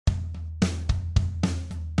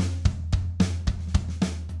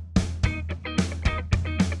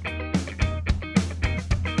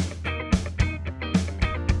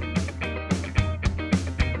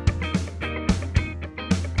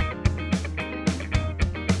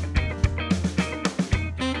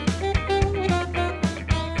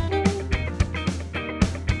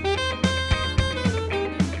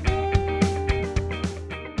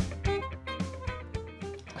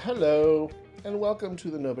welcome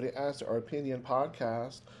to the Nobody Asked Our Opinion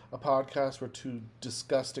podcast, a podcast where two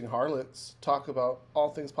disgusting harlots talk about all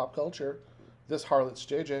things pop culture. This harlot's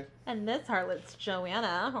JJ. And this harlot's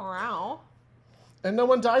Joanna. Wow. And no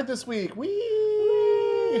one died this week. Whee!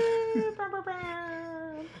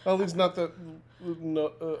 At least not that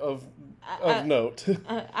of note.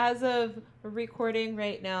 As of recording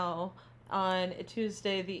right now on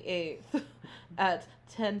Tuesday the 8th at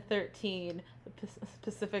 10:13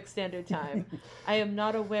 Pacific Standard Time, I am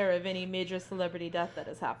not aware of any major celebrity death that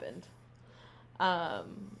has happened.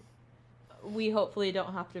 We hopefully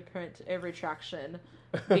don't have to print a retraction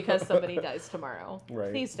because somebody dies tomorrow.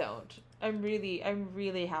 Right. Please don't. I'm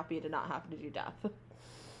really happy to not have to do death.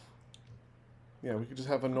 Yeah, we could just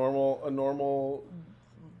have a normal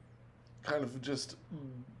kind of just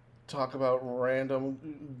talk about random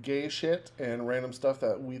gay shit and random stuff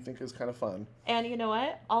that we think is kind of fun. And you know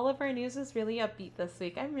what? All of our news is really upbeat this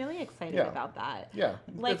week. I'm really excited about that. Yeah.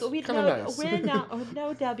 Like nice. We're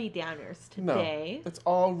no Debbie Downers today. No, it's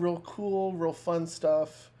all real cool, real fun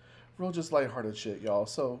stuff, real just lighthearted shit, y'all.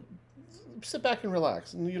 So sit back and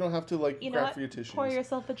relax, and you don't have to grab for your tissues. Pour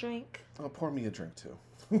yourself a drink. Oh, pour me a drink too.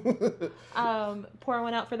 Pour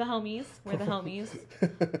one out for the homies. We're the homies.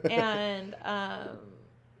 And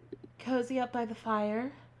cozy up by the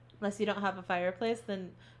fire. Unless you don't have a fireplace,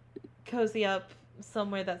 then cozy up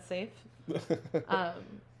somewhere that's safe.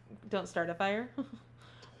 Don't start a fire.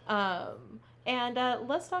 And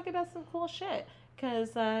let's talk about some cool shit.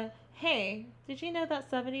 Because, hey, did you know that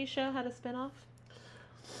 70s show had a spinoff?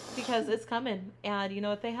 Because it's coming. And you know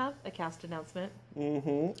what they have? A cast announcement.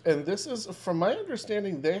 Mm-hmm. And this is, from my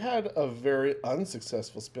understanding, they had a very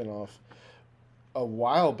unsuccessful spinoff a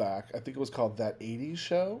while back. I think it was called That 80s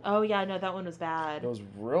Show. Oh, yeah, no, that one was bad. It was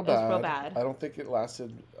real bad. It was real bad. I don't think it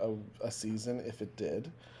lasted a season, if it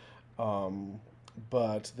did.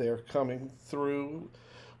 But they're coming through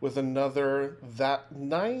with another That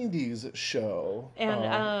 90s Show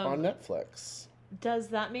on Netflix. Does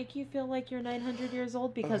that make you feel like you're 900 years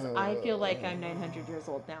old? Because I feel like I'm 900 years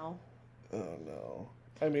old now. Oh, no.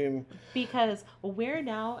 I mean, because we're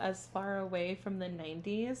now as far away from the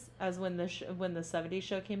 90s as when the 70s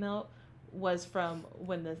show came out was from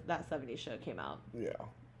when that 70s show came out. Yeah.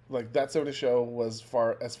 Like that 70s show was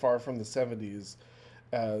as far from the 70s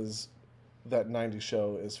as that 90s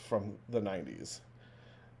show is from the 90s.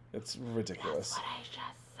 It's ridiculous. That's what I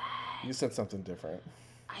just said. You said something different.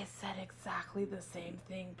 I said exactly the same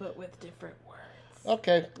thing, but with different words.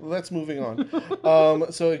 Okay, let's moving on.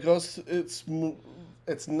 So it's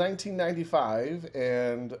 1995,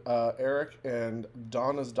 and Eric and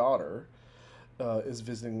Donna's daughter is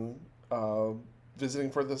visiting for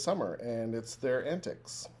the summer, and it's their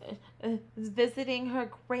antics. Visiting her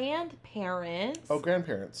grandparents. Oh,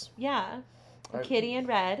 grandparents. Yeah. Kitty and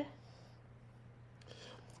Red.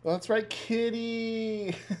 Well, that's right,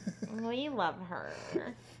 Kitty. We love her.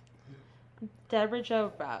 Deborah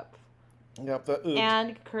Jo Rupp. Yep,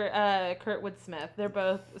 and Kurtwood Smith. They're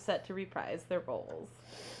both set to reprise their roles.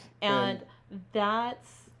 And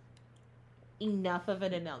that's enough of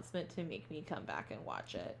an announcement to make me come back and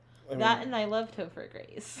watch it. And I love Topher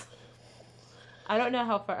Grace. I don't know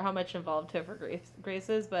how much involved Topher Grace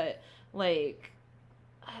is, but I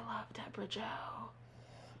love Deborah Jo.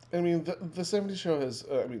 I mean, the 70s show has,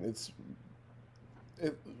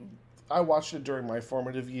 I watched it during my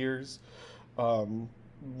formative years.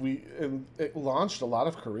 It launched a lot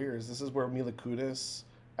of careers. This is where Mila Kunis,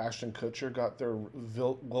 Ashton Kutcher got their,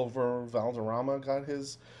 Wilmer Valderrama got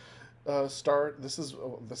his start. This is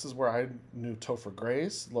where I knew Topher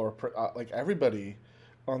Grace, Laura, everybody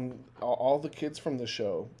on all the kids from the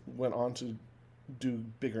show went on to do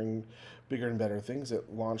bigger and better things.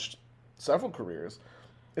 It launched several careers,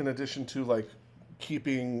 in addition to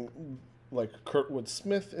keeping Kurtwood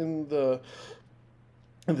Smith in the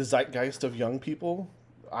zeitgeist of young people.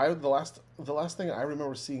 The last thing I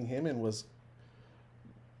remember seeing him in was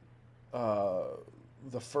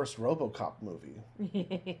the first RoboCop movie.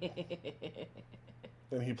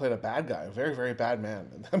 And he played a bad guy, a very, very bad man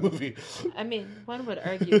in that movie. I mean, one would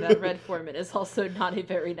argue that Red Foreman is also not a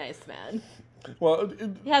very nice man. Well,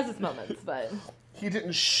 he has his moments, but he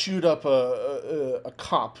didn't shoot up a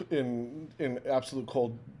cop in absolute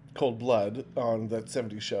cold blood on that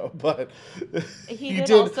 70s show, but he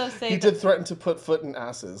did threaten to put foot in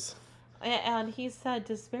asses. And he said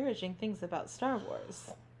disparaging things about Star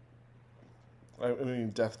Wars. I mean,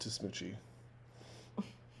 death to Smoochie.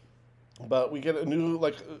 But we get a new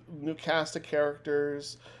cast of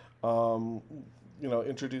characters,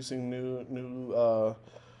 introducing new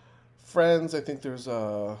friends. I think there's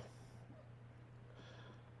a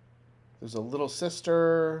little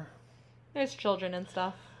sister. There's children and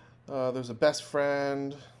stuff. There's a best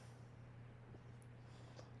friend.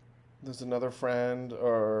 There's another friend,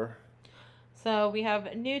 or So we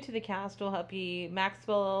have new to the cast will help you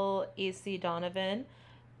Maxwell AC Donovan,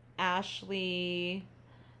 Ashley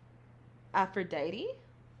Aphrodite,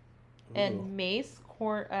 ooh, and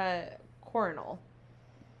Coronel.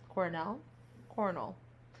 Cornell? Cornell.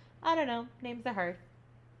 I don't know. Names are hard.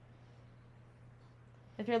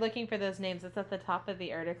 If you're looking for those names, it's at the top of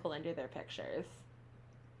the article under their pictures.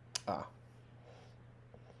 ah,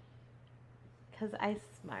 Because I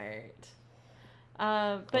smart.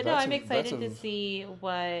 But no, that's I'm a excited to see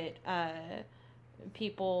what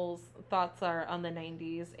people's thoughts are on the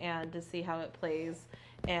 90s and to see how it plays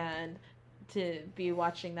and to be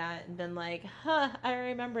watching that and then like, huh, I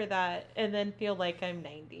remember that and then feel like I'm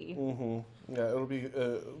 90. mm-hmm. Yeah, it'll be.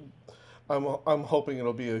 I'm hoping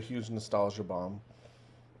it'll be a huge nostalgia bomb.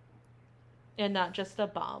 And not just a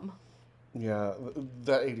bomb. Yeah,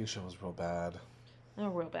 that '80s show was real bad. Oh,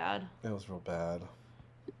 real bad. It was real bad.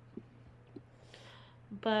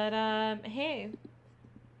 But hey,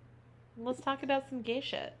 let's talk about some gay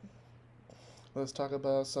shit. Let's talk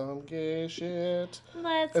about some gay shit.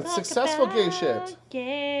 Let's And talk successful about gay shit.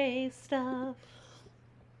 gay stuff.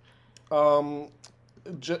 Um,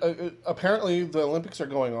 apparently the Olympics are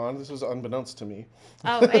going on. This was unbeknownst to me.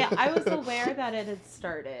 Oh, yeah, I was aware that it had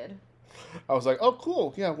started. I was like, oh,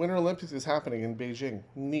 cool. Yeah, Winter Olympics is happening in Beijing.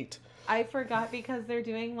 Neat. I forgot because they're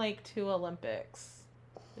doing like 2 Olympics.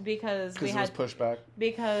 Because we Because it had was pushed back.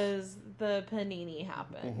 because the panini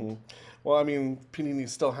happened. Hmm. Well, I mean,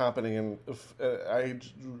 Panini's still happening, and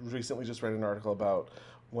recently just read an article about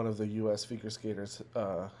one of the U.S. figure skaters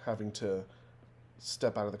having to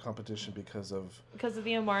step out of the competition because of. Because of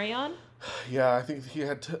the Omarion? Yeah, I think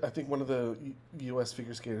I think one of the U.S.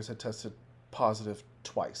 figure skaters had tested positive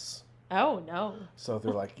twice. Oh no. So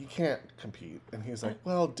they're like, you can't compete, and he's like,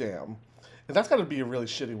 well, damn, and that's got to be a really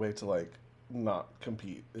shitty way to like not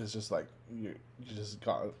compete. It's just like you just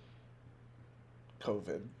got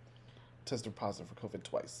COVID. Tested positive for COVID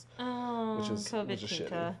twice. Oh, which is COVID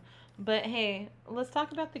Tinka. But hey, let's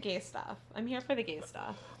talk about the gay stuff. I'm here for the gay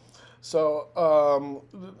stuff. So,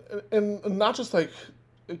 and not just like,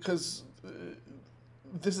 because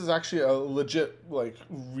this is actually a legit, like,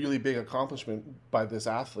 really big accomplishment by this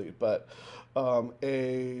athlete, but I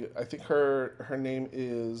think her name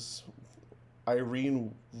is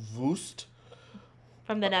Irene Wust.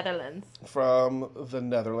 From the Netherlands. From the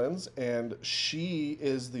Netherlands, and she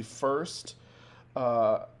is the first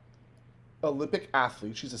Olympic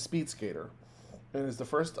athlete. She's a speed skater, and is the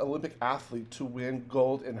first Olympic athlete to win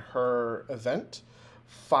gold in her event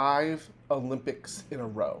 5 Olympics in a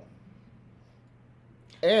row.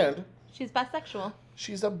 And she's bisexual.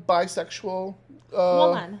 She's a bisexual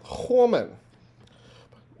woman.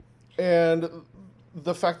 And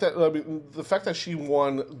the fact that she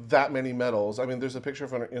won that many medals. I mean, there's a picture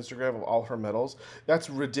on her Instagram of all her medals. That's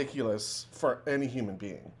ridiculous for any human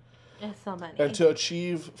being. It's so many. And to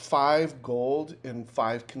achieve 5 gold in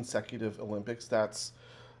 5 consecutive Olympics, that's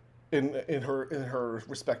in her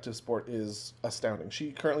respective sport is astounding.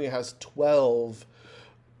 She currently has 12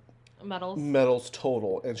 medals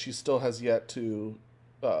total, and she still has yet to,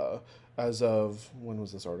 as of when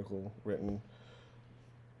was this article written?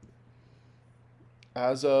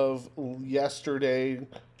 As of yesterday.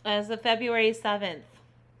 As of February 7th.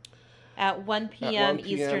 At 1 p.m.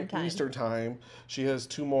 Eastern time. She has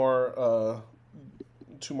 2 more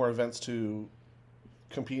events to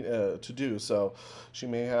compete to do. So she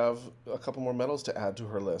may have a couple more medals to add to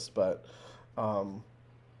her list. But I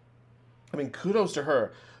mean, kudos to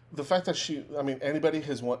her. The fact that she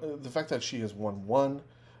has won 1,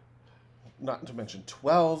 not to mention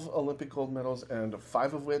 12 Olympic gold medals, and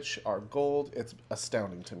 5 of which are gold. It's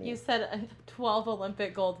astounding to me. You said 12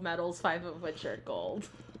 Olympic gold medals, 5 of which are gold.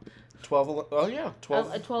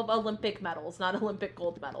 12 Olympic medals, not Olympic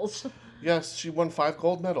gold medals. Yes, she won 5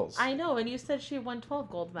 gold medals. I know, and you said she won 12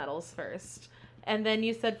 gold medals first. And then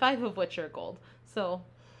you said 5 of which are gold. So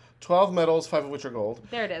 12 medals, 5 of which are gold.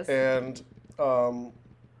 There it is. And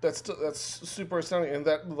that's super astounding. And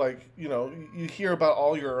that, like, you hear about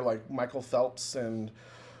all your, like, Michael Phelps and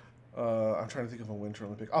I'm trying to think of a Winter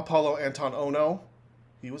Olympic. Apollo Anton Ono.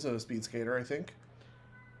 He was a speed skater, I think.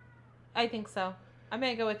 I think so. I'm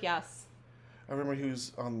going to go with yes. I remember he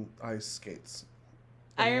was on ice skates.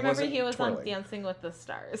 I remember he was on Dancing with the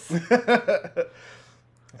Stars. I'm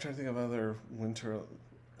trying to think of other winter,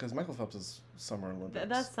 because Michael Phelps is Summer Olympics.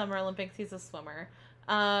 That's Summer Olympics. He's a swimmer.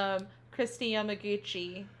 Christy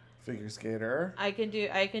Yamaguchi. Figure skater. I can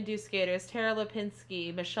do skaters. Tara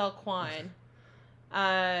Lipinski, Michelle Kwan,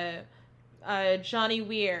 Johnny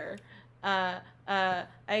Weir, I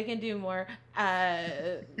can do more. Uh,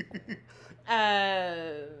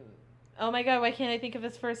 oh my god, why can't I think of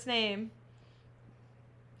his first name?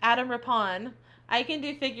 Adam Rippon. I can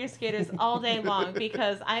do figure skaters all day long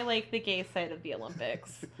because I like the gay side of the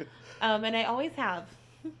Olympics. And I always have.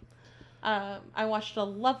 I watched a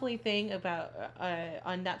lovely thing about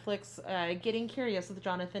on Netflix, Getting Curious with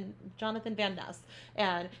Jonathan Van Ness,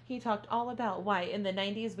 and he talked all about why in the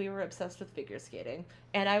 '90s we were obsessed with figure skating,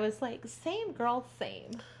 and I was like, same girl,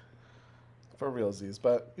 same. For realsies.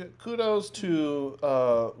 But kudos to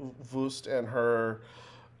Voost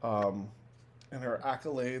um, and her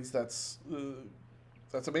accolades. That's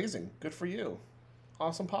amazing. Good for you.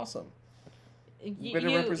 Awesome possum. You Way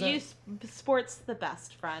to represent. sports the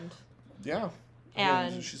best, friend, Yeah. I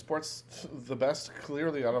mean, and she sports the best,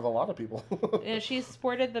 clearly, out of a lot of people. she's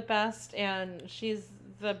sported the best, and she's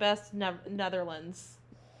the best Netherlands.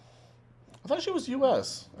 I thought she was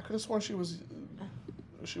U.S. I could have sworn she was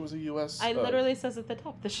a U.S. I literally says at the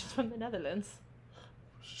top that she's from the Netherlands.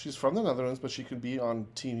 She's from the Netherlands, but she could be on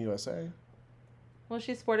Team USA. Well,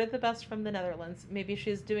 she sported the best from the Netherlands. Maybe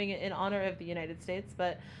she's doing it in honor of the United States,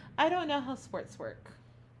 but I don't know how sports work.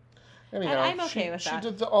 Anyhow, And I'm okay with she that.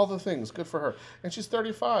 did all the things. Good for her. And she's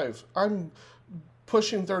 35. I'm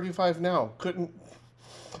pushing 35 now.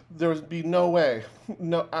 There would be no way.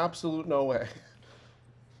 No, absolute no way.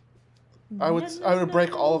 I would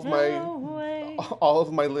break No way. all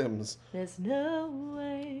of my limbs. There's no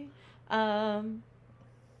way.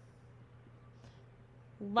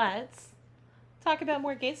 Let's talk about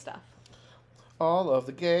more gay stuff. All of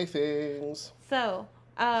the gay things. So,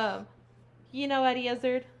 you know Eddie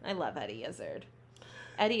Izzard? I love Eddie Izzard.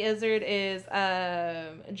 Eddie Izzard is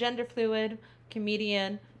gender fluid,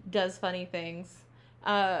 comedian, does funny things.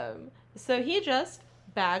 So he just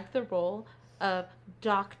bagged the role of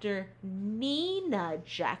Dr. Nina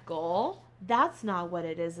Jekyll. That's not what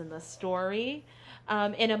it is in the story.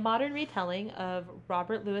 In a modern retelling of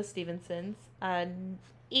Robert Louis Stevenson's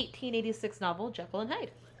 1886 novel, Jekyll and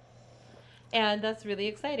Hyde. And that's really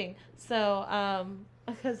exciting. So,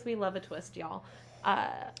 because we love a twist, y'all.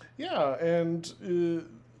 Yeah, and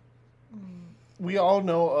we all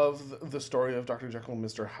know of the story of Dr. Jekyll and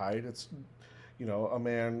Mr. Hyde. It's, a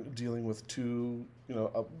man dealing with two,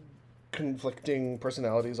 conflicting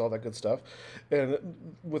personalities, all that good stuff.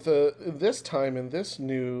 And with this time in this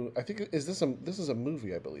new, I think this is a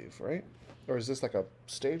movie, I believe, right? Or is this like a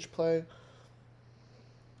stage play?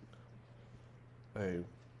 A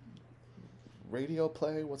radio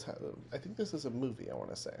play? I think this is a movie, I want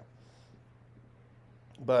to say.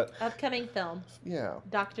 But Upcoming film, yeah,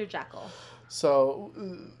 Dr. Jekyll. so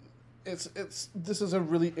this is a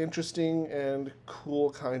really interesting and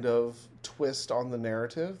cool kind of twist on the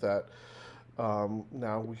narrative that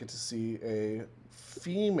now we get to see a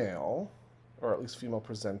female, or at least female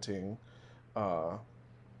presenting,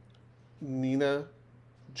 Nina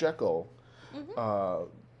Jekyll,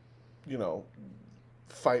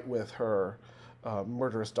 fight with her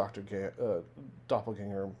murderous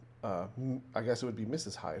doppelganger. I guess it would be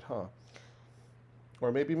Mrs. Hyde, huh?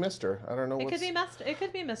 Or maybe Mr. I don't know. It could be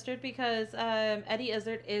Mr. because Eddie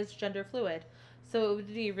Izzard is gender fluid, so it would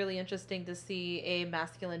be really interesting to see a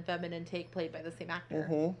masculine feminine take played by the same actor.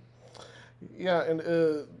 Mm-hmm. Yeah,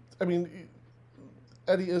 and I mean,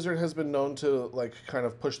 Eddie Izzard has been known to kind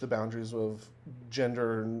of push the boundaries of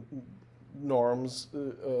gender norms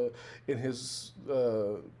in his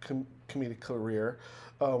comedic career.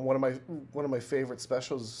 One of my favorite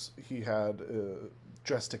specials he had,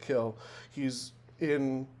 Dressed to Kill. He's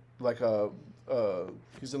in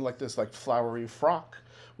this flowery frock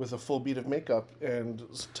with a full beat of makeup and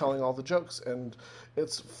telling all the jokes, and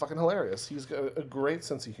it's fucking hilarious. He's got a great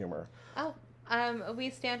sense of humor. Oh,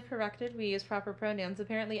 we stand corrected. We use proper pronouns.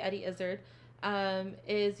 Apparently, Eddie Izzard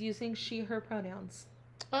is using she/her pronouns.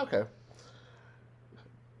 Okay.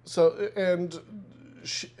 So, and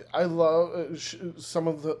I love some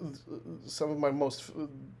of my most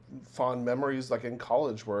fond memories, like in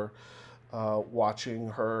college, were watching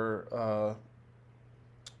her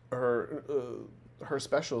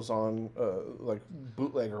specials on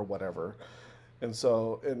Bootleg or whatever, and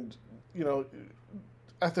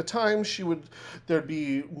at the time there'd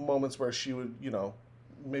be moments where she would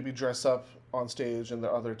maybe dress up on stage, and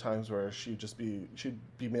there are other times where she'd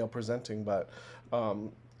be male presenting, but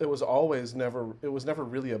it was never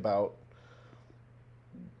really about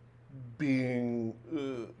being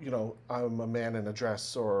I'm a man in a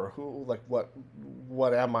dress, or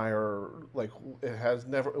what am I, or it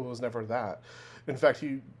was never that. In fact,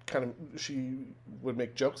 she would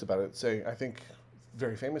make jokes about it, saying, I think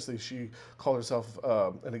very famously, she called herself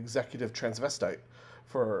an executive transvestite,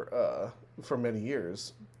 for many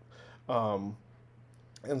years. Um,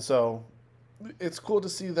 and so it's cool to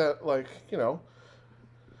see that, like, you know,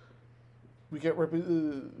 we get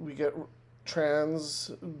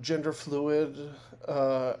trans, gender fluid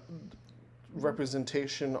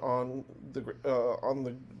representation on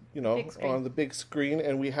the Big screen. on the big screen,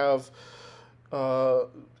 and we have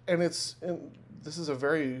and this is a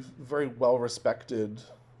very very well respected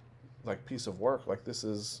like piece of work. Like this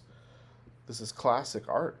is classic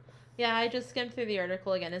art. Yeah, I just skimmed through the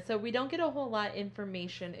article again, and so we don't get a whole lot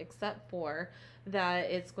information except for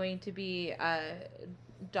that it's going to be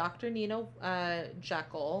Dr. Nina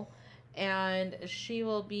Jekyll, and she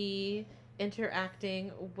will be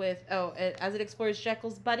interacting with as it explores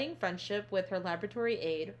Jekyll's budding friendship with her laboratory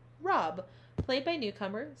aide Rob, played by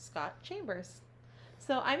newcomer Scott Chambers.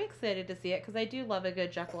 So I'm excited to see it because I do love a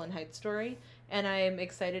good Jekyll and Hyde story, and I'm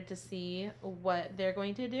excited to see what they're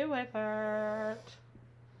going to do with it.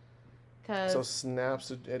 So snaps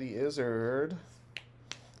to Eddie Izzard.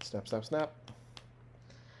 Snap, snap, snap.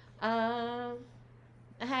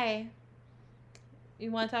 Hey,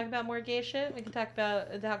 you want to talk about more gay shit? We can talk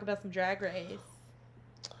about some Drag Race.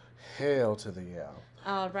 Hail to the yeah.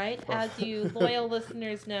 All right, as you loyal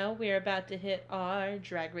listeners know, we are about to hit our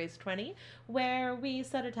Drag Race 20, where we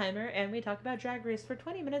set a timer and we talk about Drag Race for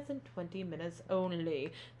 20 minutes and 20 minutes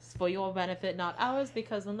only. It's for your benefit, not ours,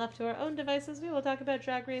 because when left to our own devices, we will talk about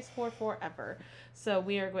Drag Race for forever. So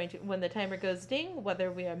we are going to, when the timer goes ding,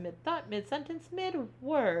 whether we are mid-thought, mid-sentence,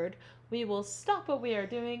 mid-word, we will stop what we are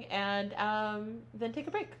doing and then take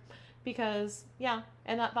a break. Because, yeah,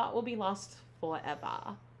 and that thought will be lost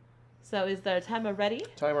forever. So is the timer ready?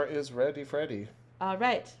 Timer is ready, Freddy. All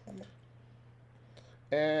right.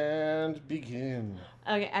 And begin.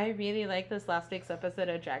 Okay, I really like this last week's episode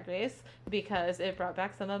of Drag Race because it brought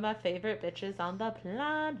back some of my favorite bitches on the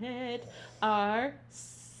planet. Our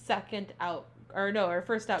first out girls.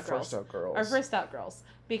 First out girls. Our first out girls.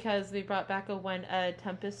 Because we brought back a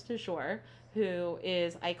Tempest du Jour, who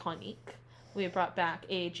is iconic. We brought back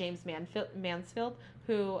a James Mansfield,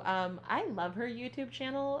 who I love her YouTube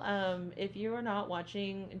channel. If you are not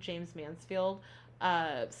watching James Mansfield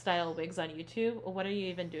style wigs on YouTube, what are you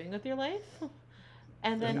even doing with your life?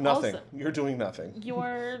 And then nothing. Also, you're doing nothing.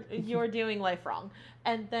 You're doing life wrong.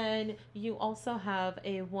 And then you also have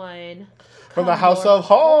a one from the House of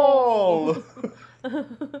Hall.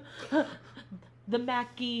 The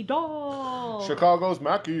Mackie doll. Chicago's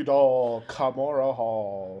Mackie doll, Kamora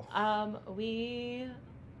Hall. We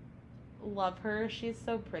love her. She's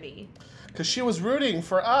so pretty. Because she was rooting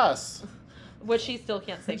for us. Which she still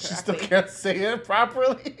can't say correctly. She still can't say it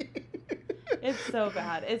properly. It's so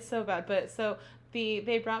bad. It's so bad. But so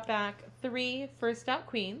they brought back 3 first out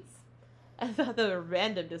queens. I thought they were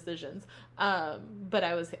random decisions. But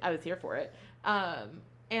I was here for it.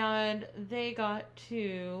 And they got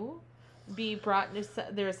to be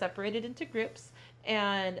they were separated into groups,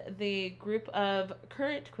 and the group of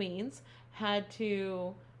current queens had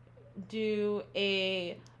to do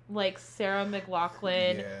a like Sarah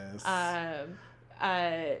McLachlan,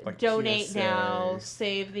 like donate PSA. now,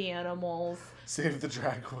 save the animals, save the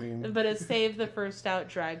drag queen, but it's save the first out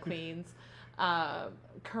drag queens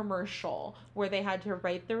commercial, where they had to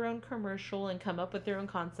write their own commercial and come up with their own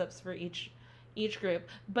concepts for each group,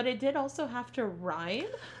 but it did also have to rhyme,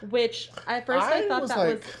 which at first I thought that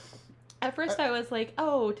was at first I was like,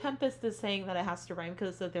 oh, Tempest is saying that it has to rhyme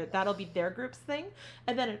because that'll be their group's thing,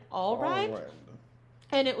 and then it all rhymed.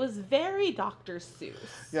 And it was very Dr. Seuss.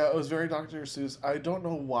 Yeah, it was very Dr. Seuss. I don't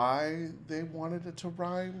know why they wanted it to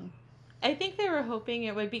rhyme. I think they were hoping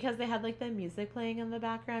it would, because they had like the music playing in the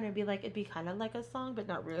background. It'd be kind of like a song, but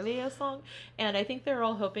not really a song. And I think they were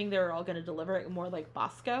all hoping they were all going to deliver it more like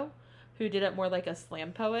Bosco, who did it more like a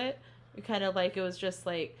slam poet. Kind of like it was just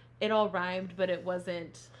like it all rhymed, but it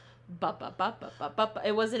wasn't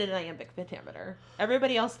it wasn't an iambic pentameter.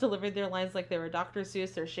 Everybody else delivered their lines like they were Dr.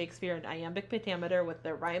 Seuss or Shakespeare in iambic pentameter with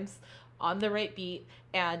their rhymes on the right beat,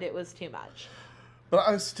 and it was too much. But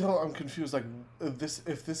I'm confused. Like this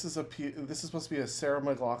is supposed to be a Sarah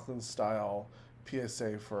McLachlan style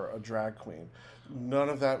PSA for a drag queen. None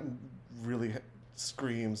of that really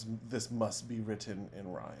screams this must be written in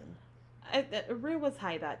rhyme. Rue was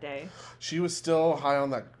high that day. She was still high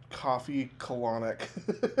on that coffee colonic.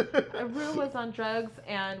 Rue was on drugs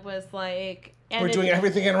and was like... We're doing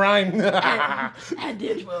everything in rhyme. and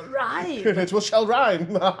it will rhyme. And it will shall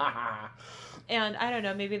rhyme. And I don't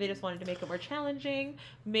know, maybe they just wanted to make it more challenging.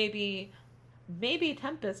 Maybe maybe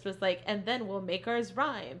Tempest was like, and then we'll make ours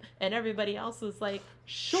rhyme. And everybody else was like,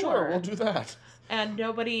 Sure, we'll sure. do that. And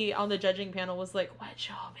nobody on the judging panel was like, why'd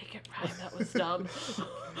y'all make it rhyme? That was dumb.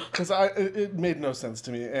 Because it made no sense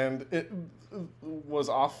to me, and it was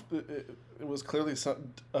off. It was clearly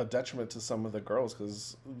a detriment to some of the girls,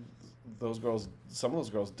 because some of those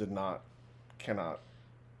girls cannot,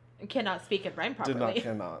 Cannot speak and rhyme properly.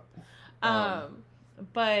 cannot.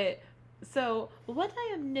 But so what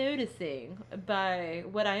I am noticing,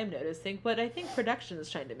 what I think production is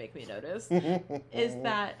trying to make me notice, is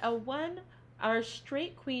that our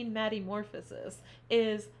straight queen Maddie Morphosis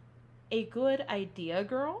is a good idea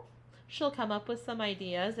girl. She'll come up with some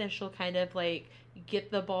ideas and she'll kind of like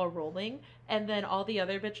get the ball rolling, and then all the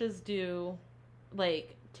other bitches do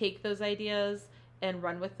like take those ideas and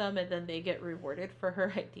run with them, and then they get rewarded for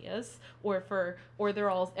her ideas, or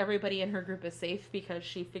everybody in her group is safe because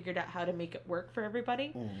she figured out how to make it work for everybody.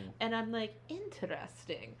 Mm-hmm. And I'm like,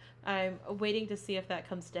 interesting. I'm waiting to see if that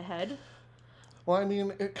comes to head. Well, I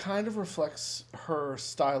mean, it kind of reflects her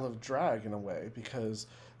style of drag in a way, because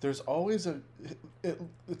there's always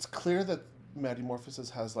it's clear that Maddie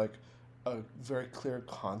Morphosis has like a very clear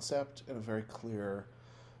concept and a very clear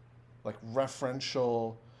like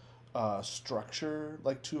referential structure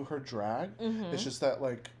like to her drag. Mm-hmm. It's just that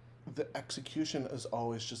like the execution is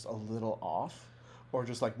always just a little off, or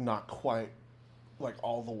just like not quite like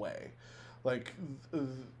all the way. Like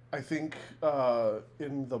I think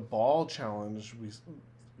in the ball challenge,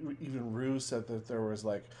 even Rue said that there was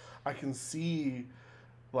like I can see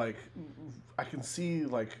like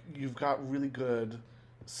you've got really good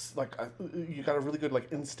like you got a really good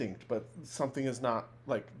like instinct, but something is not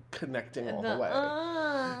like connecting all the way.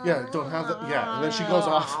 Yeah, don't have the and then she goes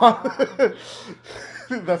off on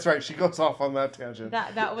that's right, she goes off on that tangent.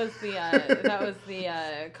 That was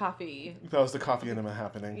the coffee. That was the coffee enema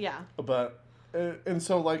happening. Yeah. But and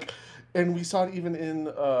so like, and we saw it even in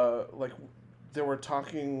like they were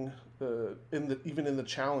talking even in the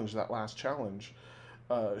challenge, that last challenge,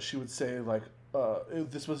 she would say like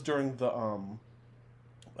this was during the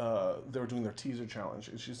they were doing their teaser challenge,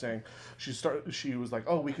 and she's saying she was like,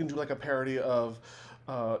 oh, we can do like a parody of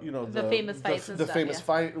the famous fights and the stuff, famous yeah.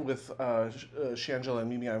 fight with Shangela and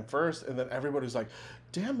Mimi I'm First, and then everybody's like,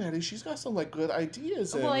 damn, Maddie, she's got some like good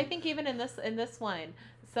ideas. Well, I think even in this one,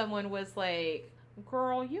 someone was like,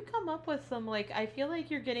 girl, you come up with some, like, I feel like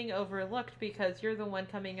you're getting overlooked because you're the one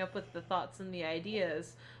coming up with the thoughts and the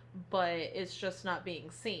ideas, but it's just not being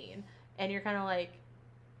seen. And you're kind of like,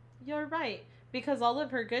 you're right. Because all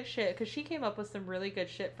of her good shit, because she came up with some really good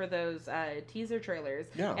shit for those teaser trailers.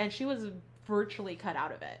 Yeah. And she was virtually cut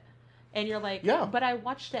out of it. And you're like, yeah, but I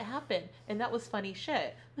watched it happen, and that was funny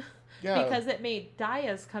shit. Yeah. Because it made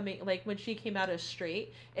Daya's coming, like when she came out as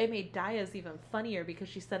straight, it made Daya's even funnier because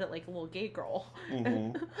she said it like a little gay girl.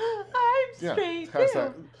 Mm-hmm. I'm straight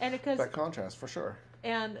too. And because that contrast for sure.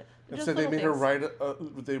 And instead they made her ride.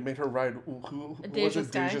 They made her ride. Who was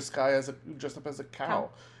it? Deja Sky dressed up as a cow,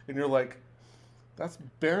 and you're like, that's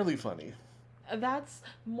barely funny. That's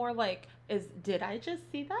more like, did I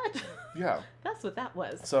just see that? Yeah. That's what that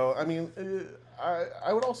was. So I mean,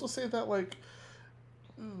 I would also say that like.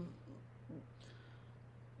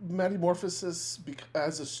 Maddie Morphosis,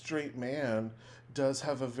 as a straight man, does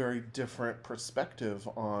have a very different perspective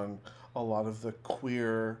on a lot of the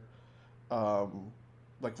queer,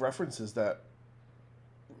 like references that,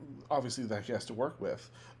 obviously, that he has to work with,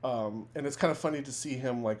 and it's kind of funny to see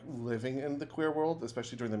him like living in the queer world,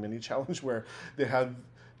 especially during the mini challenge where they had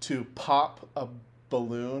to pop a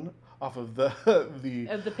balloon off of the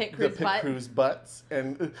pit crew's butts,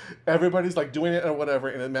 and everybody's like doing it or whatever,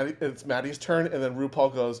 and then it's Maddie's turn, and then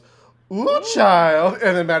RuPaul goes, "Ooh, child,"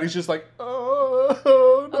 and then Maddie's just like,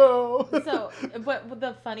 "Oh no." So, but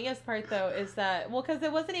the funniest part though is that, well, because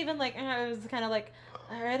it wasn't even like, it was kind of like,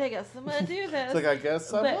 all right, I guess I'm gonna do this. It's like, I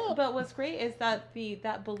guess I'm up. But what's great is that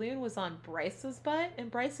that balloon was on Bryce's butt, and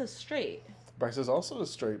Bryce is straight. Bryce is also a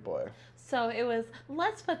straight boy. So it was,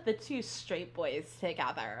 let's put the two straight boys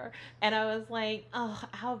together. And I was like, oh,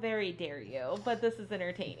 how very dare you. But this is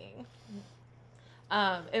entertaining.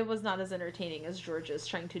 It was not as entertaining as George's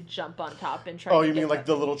trying to jump on top and try to you mean like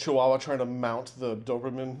the little chihuahua trying to mount the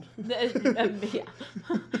Doberman? Yeah.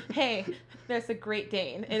 Hey, there's a Great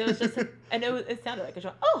Dane. And it was just, it sounded like a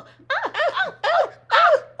chihuahua. Oh, ah, oh, oh,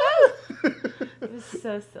 oh, oh. It was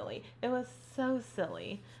so silly. It was so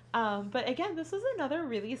silly. But again, this was another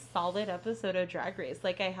really solid episode of Drag Race.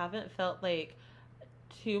 Like, I haven't felt like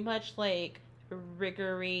too much like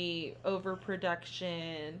riggery,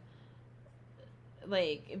 overproduction,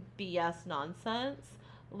 like BS nonsense.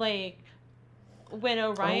 Like when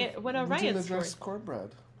Orion didn't address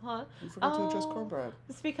cornbread. Huh? You forgot to address Oh, cornbread.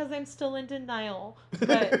 it's because I'm still in denial.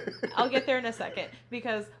 But I'll get there in a second.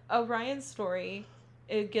 Because Orion's story,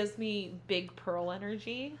 it gives me big Pearl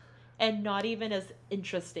energy and not even as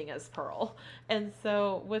interesting as Pearl. And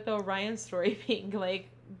so with Orion's story being like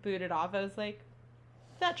booted off, I was like,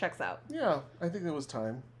 that checks out. Yeah, I think it was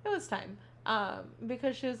time. It was time.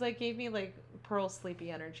 Because she was like, gave me like Pearl sleepy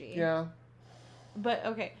energy. Yeah. But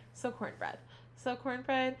okay, so cornbread. So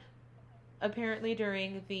cornbread apparently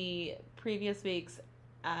during the previous week's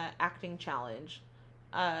acting challenge,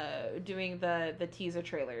 doing the teaser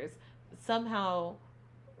trailers, somehow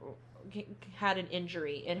had an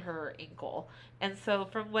injury in her ankle, and so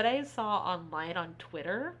from what I saw online on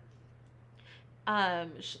Twitter,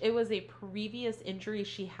 it was a previous injury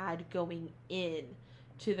she had going in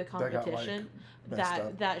to the That got, like, competition messed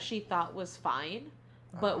up. that she thought was fine,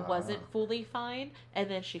 but wasn't fully fine, and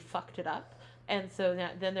then she fucked it up. And so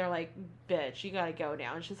then they're like, bitch, you gotta go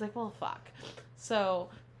now. And she's like, well, fuck. So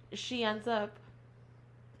she ends up,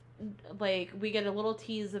 like, we get a little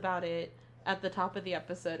tease about it at the top of the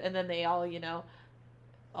episode. And then they all,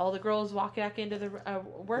 all the girls walk back into the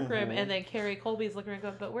workroom. Mhm. And then Carrie Colby's looking around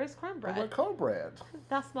going, but where's cornbread? What cornbread?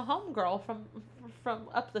 That's my homegirl from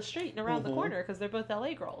up the street and around the corner, because they're both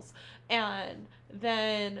LA girls. And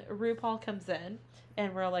then RuPaul comes in.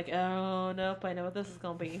 And we're like, oh, nope, I know what this is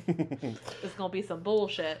going to be. It's going to be some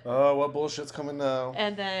bullshit. Oh, what bullshit's coming now?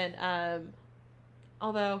 And then,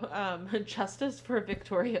 although justice for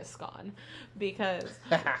Victoria Scone, because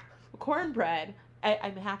cornbread,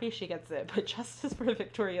 I'm happy she gets it, but justice for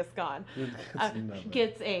Victoria Scone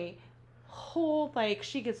gets a whole, like,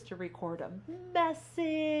 she gets to record a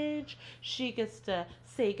message, she gets to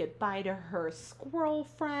say goodbye to her squirrel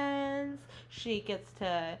friends, she gets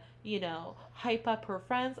to, hype up her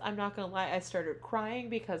friends. I'm not gonna lie, I started crying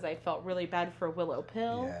because I felt really bad for Willow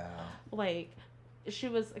Pill. Yeah. Like, she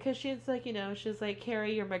was, because she's like, she's like,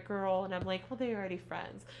 Carrie, you're my girl, and I'm like, well, they're already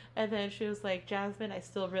friends. And then she was like, Jasmine,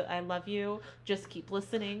 I love you, just keep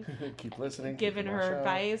listening. Keep listening. Giving her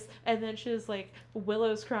advice. And then she was like,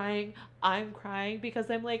 Willow's crying, I'm crying,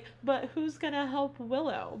 because I'm like, but who's gonna help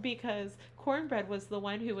Willow? Because cornbread was the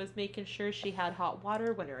one who was making sure she had hot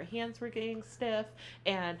water when her hands were getting stiff,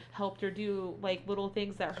 and helped her do like little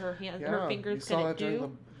things that her fingers couldn't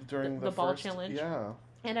do during the ball first, challenge. Yeah.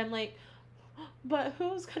 And I'm like, but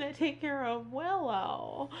who's gonna take care of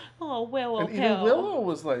Willow? Oh, Willow. And even Willow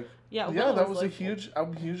was like, Willow that was like, a huge.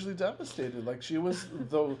 I'm hugely devastated. Like, she was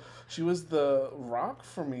the rock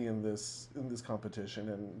for me in this competition,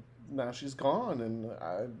 and now she's gone, and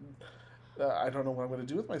I don't know what I'm going to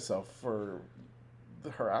do with myself for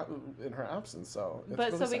her in her absence. So, it's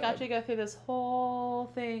really so we got sad. to go through this whole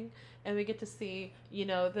thing, and we get to see,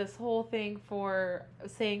 this whole thing for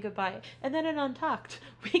saying goodbye. And then in Untucked,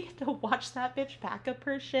 we get to watch that bitch pack up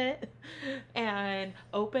her shit and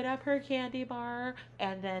open up her candy bar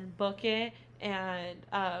and then book it. And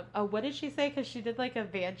what did she say? Because she did like a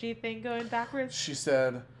Vanjie thing going backwards. She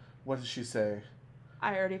said, what did she say?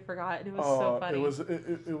 I already forgot. It was so funny.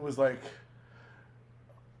 It was like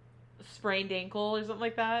sprained ankle or something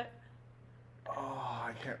like that. Oh,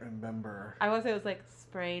 I can't remember. I want to say it was like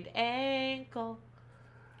sprained ankle.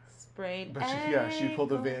 But she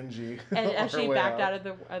pulled a Vanjie. And she backed out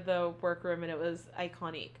of the workroom, and it was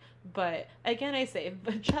iconic. But again, I say,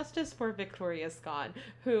 justice for Victoria Scone,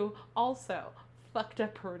 who also fucked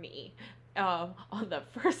up her knee on the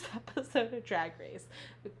first episode of Drag Race.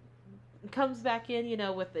 Comes back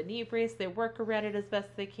in, with the knee brace. They work around it as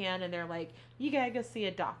best they can, and they're like, you gotta go see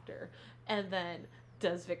a doctor. And then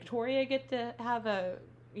does Victoria get to have a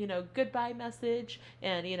goodbye message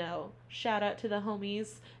and shout out to the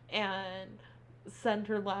homies and send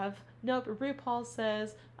her love? Nope. RuPaul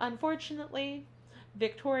says, unfortunately,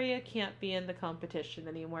 Victoria can't be in the competition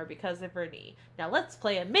anymore because of her knee. Now let's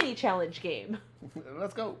play a mini challenge game.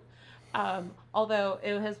 Let's go. Although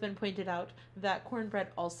it has been pointed out that cornbread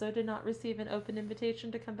also did not receive an open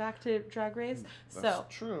invitation to come back to Drag Race. That's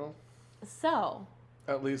true. So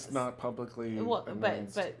at least not publicly. Well,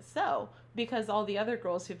 but because all the other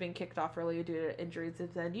girls who've been kicked off early due to injuries have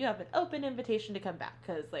said you have an open invitation to come back,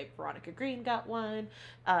 because like Veronica Green got one,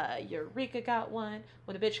 Eureka got one.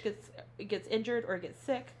 When a bitch gets injured or gets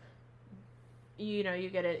sick, you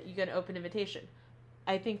get an open invitation.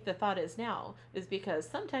 I think the thought is now is because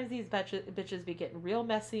sometimes these bitches be getting real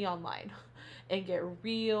messy online and get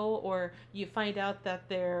real, or you find out that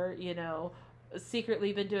they're,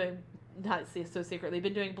 secretly been doing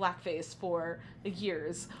blackface for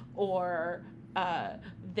years, or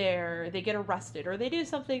they get arrested or they do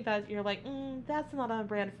something that you're like, that's not on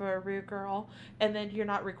brand for a Rue girl, and then you're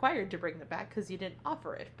not required to bring them back because you didn't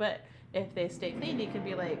offer it. But if they stay clean, you can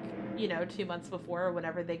be like, 2 months before or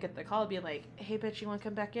whenever they get the call, be like, hey, bitch, you want to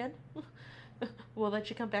come back in? We'll let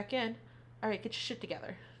you come back in. All right, get your shit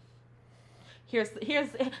together. Here's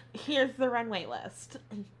the runway list.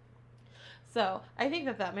 So I think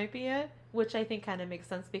that might be it, which I think kind of makes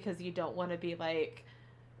sense because you don't want to be like,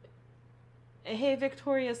 hey,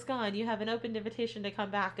 Victoria's gone. You have an open invitation to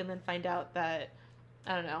come back and then find out that,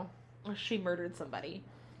 I don't know, she murdered somebody.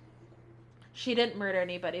 She didn't murder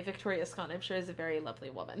anybody. Victoria Scott, I'm sure, is a very lovely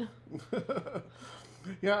woman.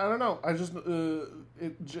 Yeah, I don't know. I just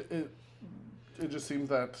it just seemed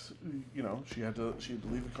that she had to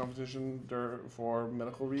leave the competition for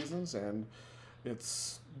medical reasons, and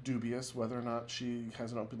it's dubious whether or not she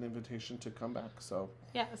has an open invitation to come back. So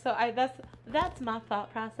yeah, so that's my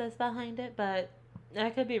thought process behind it, but I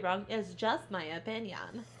could be wrong. It's just my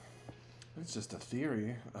opinion. It's just a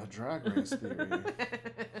theory, a drag race theory.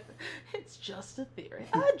 It's just a theory,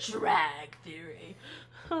 a drag theory.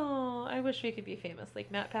 Oh, I wish we could be famous like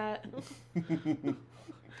Matt Pat.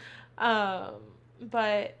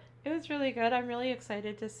 But it was really good. I'm really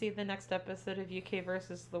excited to see the next episode of UK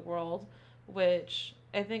versus the World, which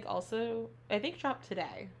I think dropped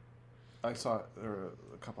today. I saw it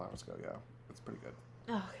a couple hours ago. Yeah, it's pretty good.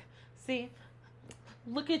 Oh, see,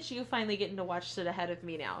 look at you finally getting to watch it ahead of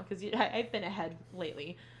me now, because I've been ahead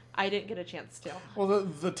lately. I didn't get a chance to. Well,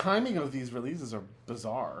 the timing of these releases are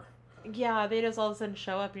bizarre. Yeah, they just all of a sudden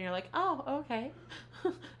show up and you're like, oh, okay.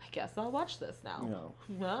 I guess I'll watch this now.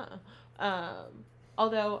 Yeah.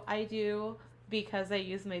 Although I do, because I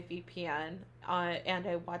use my VPN and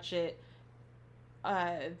I watch it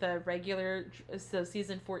the regular, so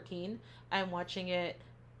season 14, I'm watching it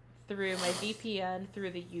through my VPN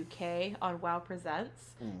through the UK on WoW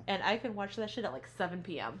Presents, and I can watch that shit at like 7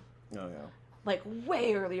 p.m. Oh, yeah. Like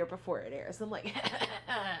way earlier before it airs. I'm like,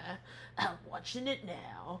 I'm watching it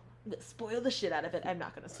now. I'm gonna spoil the shit out of it. I'm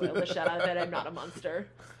not gonna spoil the shit out of it. I'm not a monster.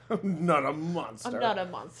 I'm not a monster. I'm not a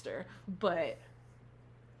monster, but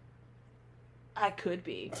I could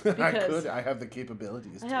be. I have the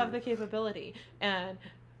capabilities. I have the capability, and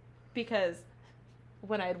because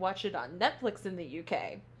when I'd watch it on Netflix in the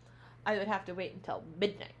UK, I would have to wait until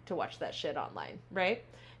midnight to watch that shit online, right?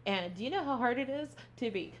 And do you know how hard it is to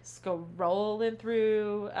be scrolling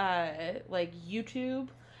through like YouTube,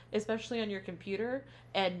 especially on your computer,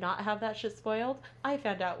 and not have that shit spoiled? I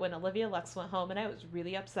found out when Olivia Lux went home, and I was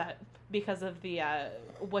really upset because of the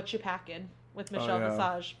What You Packin' with Michelle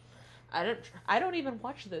Visage. I don't even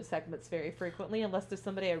watch those segments very frequently unless there's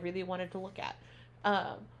somebody I really wanted to look at.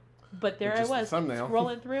 But there I was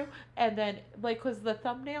scrolling through, and then because the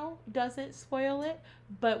thumbnail doesn't spoil it,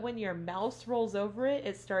 but when your mouse rolls over it,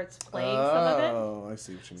 it starts playing some of it. Oh, I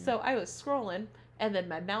see what you mean. So I was scrolling, and then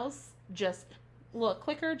my mouse little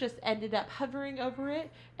clicker just ended up hovering over it,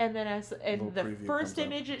 and then the first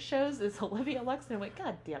image it shows is Olivia Lux, and I went,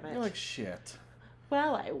 God damn it! You're like, shit.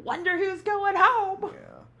 Well, I wonder who's going home.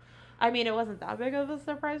 Yeah. I mean, it wasn't that big of a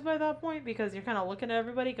surprise by that point, because you're kind of looking at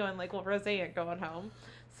everybody going like, well, Rose ain't going home.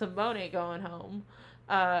 Simone ain't going home.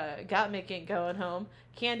 Gottmik ain't going home.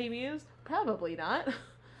 Candy Muse? Probably not.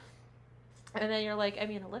 And then you're like, I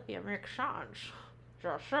mean, Olivia makes sense.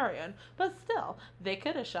 Just saying. But still, they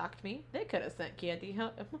could have shocked me. They could have sent Candy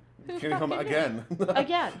home. Candy home again.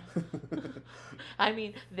 Again. I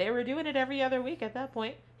mean, they were doing it every other week at that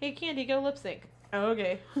point. Hey, Candy, go lip sync. Oh,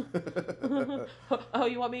 okay. Oh,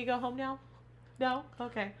 you want me to go home now? No?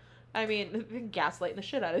 Okay. I mean, gaslighting the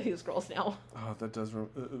shit out of these girls now. Oh, that does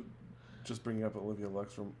just bringing up Olivia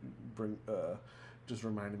Lux just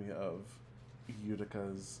reminded me of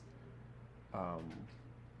Utica's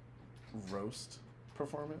roast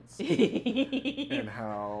performance and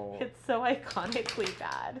how it's so iconically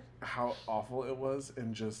bad. How awful it was,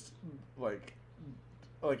 and just like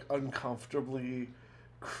uncomfortably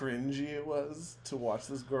cringy it was to watch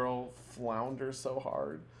this girl flounder so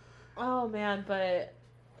hard. Oh man, but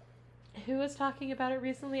who was talking about it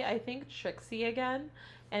recently? I think Trixie again,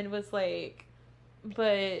 and was like,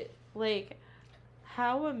 but like,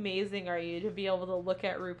 how amazing are you to be able to look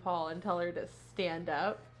at RuPaul and tell her to stand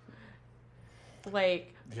up?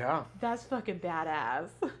 Like, yeah, that's fucking badass.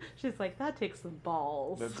 She's like, that takes some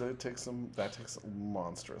balls. That takes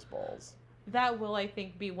monstrous balls. That will, I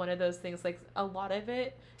think, be one of those things. Like, a lot of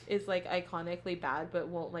it is like iconically bad, but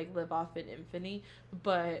won't like live off in infamy.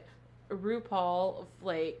 But RuPaul,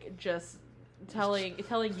 like, just telling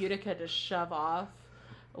Utica to shove off,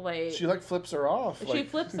 like, she like flips her off. She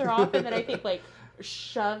flips her off, and then I think like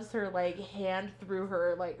shoves her like hand through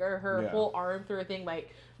her like or her whole arm through her thing, like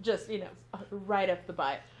just right up the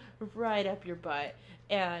butt, right up your butt,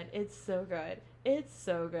 and it's so good. It's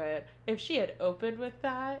so good. If she had opened with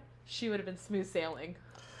that, she would have been smooth sailing.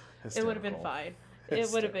 Hysterical. It would have been fine. It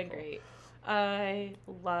would have been great. I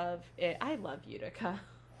love it. I love Utica.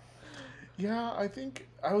 Yeah, I think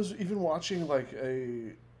I was even watching like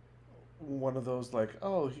one of those like,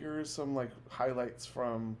 oh, here's some like highlights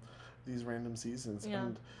from these random seasons,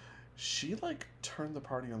 and she like turned the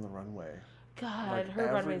party on the runway. God, like,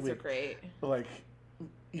 her runways are great. Like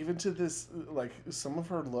even to this, like some of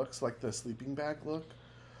her looks, like the sleeping bag look,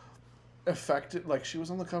 affected. Like she was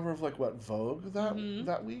on the cover of like what, Vogue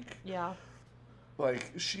that week. Yeah.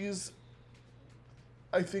 Like she's,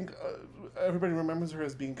 I think everybody remembers her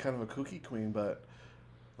as being kind of a kooky queen, but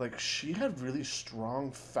like she had really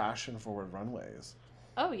strong fashion forward runways.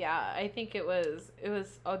 Oh yeah, I think it was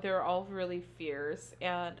they're all really fierce,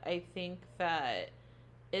 and I think that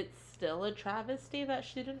it's still a travesty that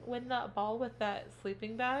she didn't win that ball with that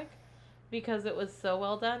sleeping bag, because it was so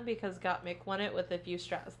well done, because Gottmik won it with a few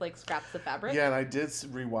scraps of fabric. Yeah, and I did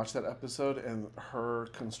rewatch that episode, and her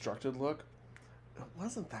constructed look, it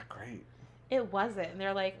wasn't that great. It wasn't. And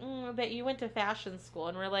they're like, but you went to fashion school.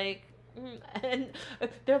 And we're like, and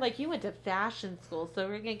they're like, you went to fashion school, so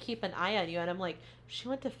we're going to keep an eye on you. And I'm like, she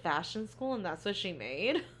went to fashion school and that's what she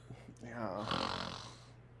made? Yeah.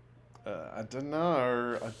 A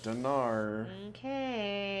dinar.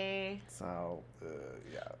 Okay. So,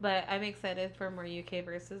 yeah. But I'm excited for more UK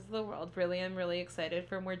versus the world. Really, I'm really excited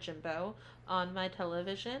for more Jimbo on my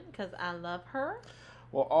television, because I love her.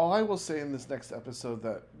 Well, all I will say in this next episode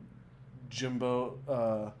that Jimbo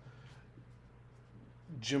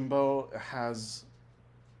has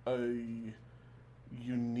a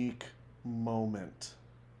unique moment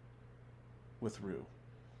with Rue.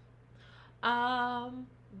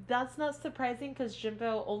 That's not surprising, because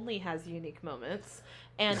Jimbo only has unique moments,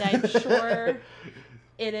 and I'm sure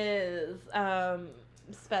it is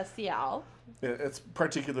special. It's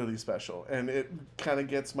particularly special, and it kind of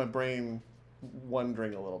gets my brain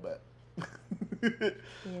wondering a little bit.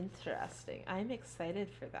 Interesting. I'm excited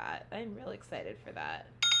for that. I'm real excited for that.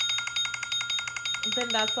 Then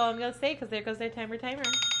that's all I'm going to say, because there goes our timer.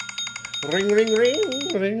 Ring, ring, ring.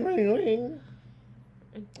 Ring, ring, ring.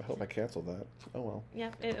 I hope I canceled that. Oh, well.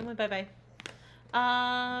 Yeah, it went bye-bye.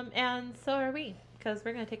 And so are we, because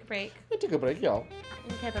we're going to take a break. We'll take a break, y'all.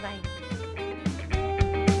 Okay, bye-bye.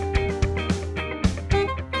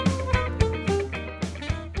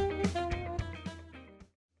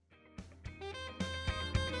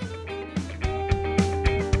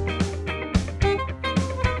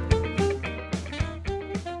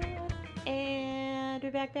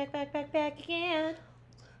 Back again.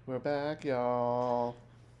 We're back, y'all.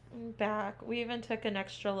 Back. We even took an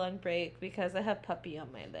extra long break because I have puppy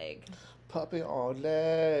on my leg. Puppy on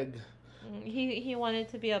leg. He wanted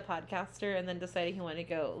to be a podcaster, and then decided he wanted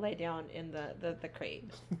to go lay down in the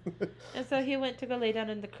crate. And so he went to go lay down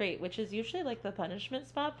in the crate, which is usually like the punishment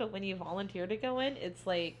spot, but when you volunteer to go in, it's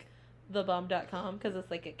like thebum.com, because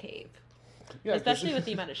it's like a cave. Yeah, especially with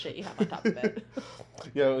the amount of shit you have on top of it.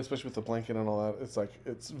 Yeah, especially with the blanket and all that.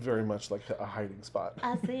 It's very much like a hiding spot.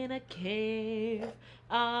 As in a cave.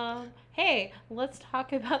 Hey, let's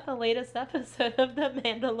talk about the latest episode of The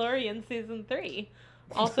Mandalorian Season 3.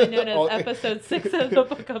 Also known as Episode 6 of the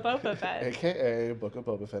Book of Boba Fett. AKA Book of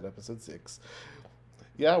Boba Fett, Episode 6.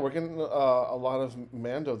 Yeah, we're getting a lot of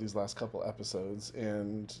Mando these last couple episodes,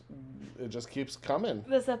 and it just keeps coming.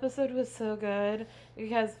 This episode was so good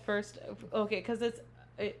because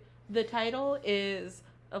the title is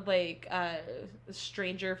like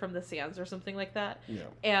Stranger from the Sands or something like that. Yeah.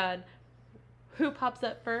 And who pops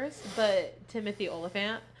up first but Timothy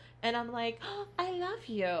Oliphant? And I'm like, oh, I love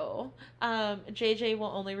you. JJ will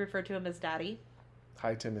only refer to him as Daddy.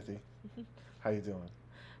 Hi, Timothy. How you doing?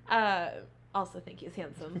 Also think he's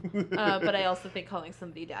handsome. But I also think calling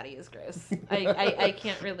somebody daddy is gross. I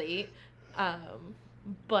can't relate.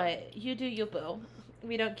 But you do you, boo.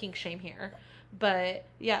 We don't kink shame here. But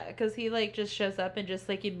yeah, because he like just shows up and just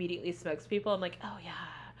like immediately smokes people. I'm like, oh yeah,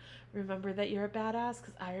 remember that you're a badass?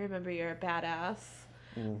 Because I remember you're a badass.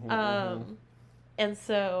 Mm-hmm, And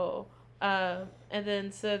so, then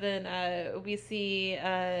we see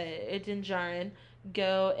Din Djarin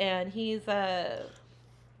go, and he's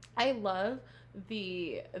I love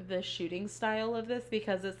the shooting style of this,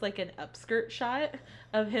 because it's like an upskirt shot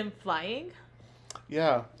of him flying.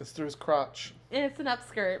 Yeah, it's through his crotch. And it's an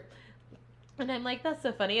upskirt. And I'm like, that's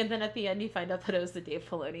so funny. And then at the end, you find out that it was the Dave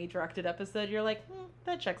Filoni directed episode. You're like,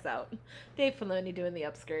 that checks out. Dave Filoni doing the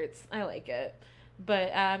upskirts. I like it.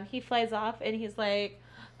 But he flies off and he's like,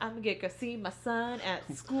 I'm gonna go see my son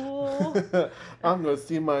at school I'm gonna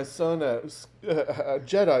see my son at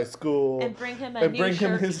Jedi school and bring him a and new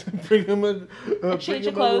shirt, bring him a change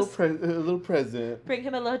of clothes, a little present. bring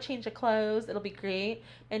him a little change of clothes. It'll be great.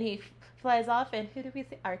 And he flies off, and who do we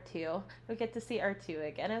see? R2. We get to see R2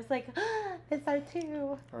 again. I was like, ah, it's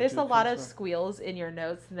R2. There's a lot of squeals in your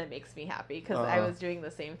notes, and that makes me happy because I was doing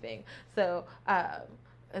the same thing. So,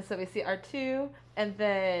 and so we see R2, and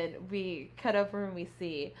then we cut over and we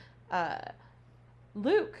see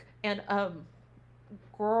Luke. And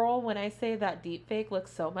girl, when I say that deep fake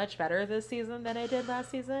looks so much better this season than it did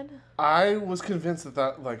last season. I was convinced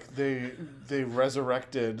that like they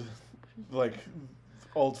resurrected like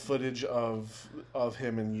old footage of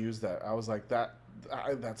him and used that. I was like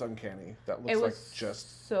that's uncanny. That looks like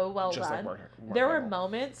just so well just done. Like there were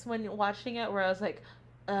moments when watching it where I was like,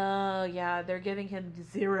 oh yeah, they're giving him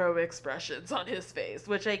zero expressions on his face,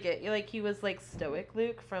 which I get. Like he was like stoic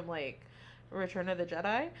Luke from like Return of the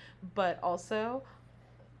Jedi, but also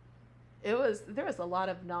there was a lot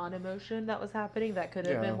of non-emotion that was happening that could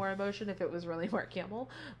have been more emotion if it was really Mark Hamill,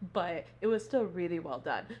 but it was still really well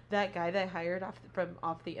done. That guy they hired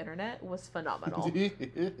off the internet was phenomenal.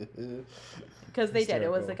 Because they did.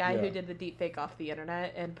 It was the guy who did the deep fake off the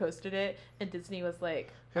internet and posted it, and Disney was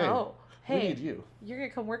like, hey, we need you. You're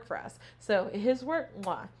gonna come work for us. So his work,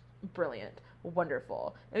 brilliant,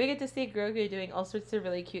 wonderful. And we get to see Grogu doing all sorts of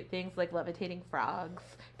really cute things like levitating frogs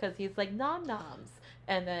because he's like nom noms.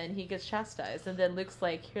 And then he gets chastised, and then Luke's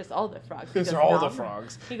like, "Here's all the frogs." Here's all the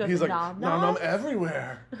frogs. He's like, "Nom nom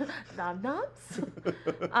everywhere." Nom noms.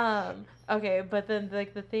 Okay, but then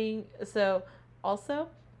like the thing. So also,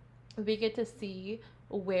 we get to see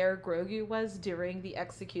where Grogu was during the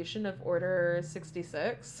execution of Order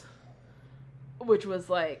 66, which was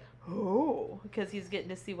like, oh, because he's getting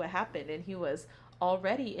to see what happened, and he was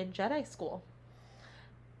already in Jedi school.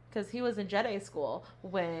 Because he was in Jedi school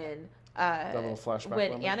when. That little flashback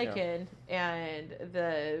when moment, Anakin and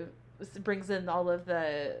brings in all of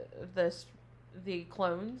the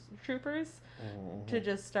clone troopers to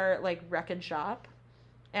just start like wrecking shop,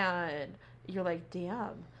 and you're like,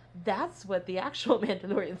 damn, that's what the actual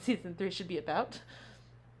Mandalorian season 3 should be about.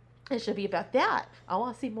 It should be about that. I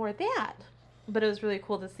want to see more of that. But it was really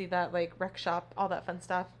cool to see that like wreck shop, all that fun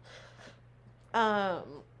stuff. And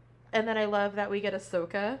then I love that we get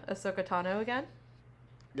Ahsoka Tano again.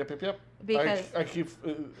 Yep. Because I keep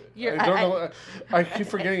I keep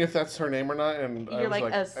forgetting if that's her name or not, and you're like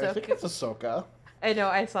Ahsoka. I think it's Ahsoka. I know,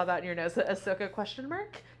 I saw that in your notes, Ahsoka question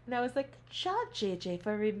mark, and I was like, good job, JJ,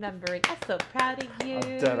 for remembering. I'm so proud of you. I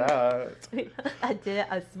did it. I did it.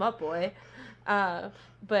 I'm a smart boy.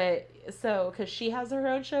 But so because she has her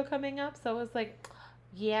own show coming up, so I was like,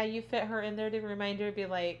 yeah, you fit her in there to remind her to be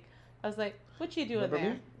like, I was like, what you doing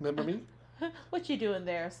there? Remember me? What you doing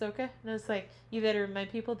there, Ahsoka? And I was like, you better remind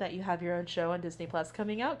people that you have your own show on Disney Plus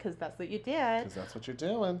coming out, because that's what you did. Because that's what you're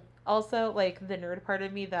doing. Also, like, the nerd part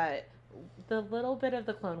of me that the little bit of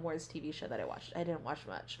the Clone Wars TV show that I watched, I didn't watch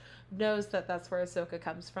much, knows that that's where Ahsoka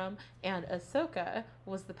comes from. And Ahsoka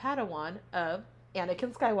was the Padawan of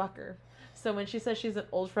Anakin Skywalker. So when she says she's an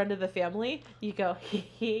old friend of the family, you go,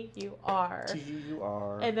 hee, you are. You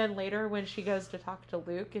are. And then later when she goes to talk to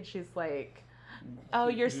Luke and she's like, oh,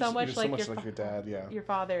 you're so much like your dad, yeah. Your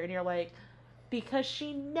father. And you're like, because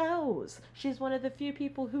she knows. She's one of the few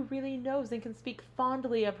people who really knows and can speak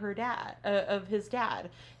fondly of her dad, of his dad.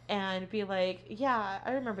 And be like, yeah,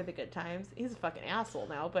 I remember the good times. He's a fucking asshole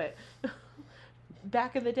now, but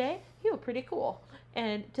back in the day, he was pretty cool.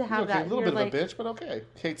 And to have that, a little bit of a bitch, but okay.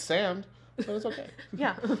 Hates sand, but it's okay.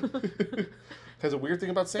 Yeah. Has a weird thing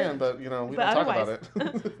about sand, but we don't talk about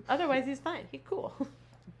it. Otherwise, he's fine. He's cool.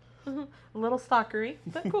 A little stalkery,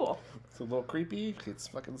 but cool. It's a little creepy. Hates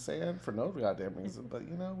fucking sand for no goddamn reason, but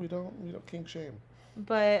we don't kink shame.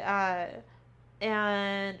 But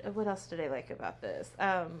and what else did I like about this?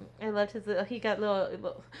 I loved he got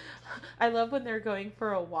little. I love when they're going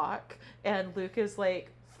for a walk and Luke is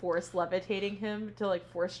like force levitating him to like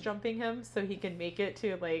force jumping him so he can make it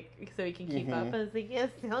to like so he can keep up. And it's like,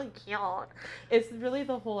 it's so cute. It's really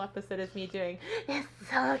the whole episode is me doing, it's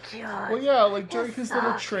so cute. Well, yeah, like during his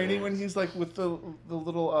little training when he's like with the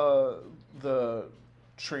little the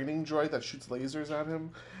training droid that shoots lasers at him,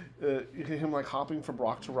 him like hopping from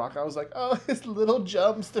rock to rock. I was like, oh, his little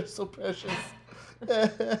jumps, they're so precious.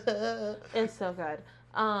 It's so good.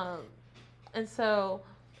 And so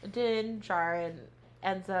Din Djarin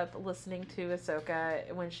ends up listening to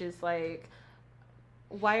Ahsoka when she's like,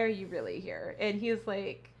 why are you really here? And he's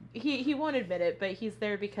like, he won't admit it, but he's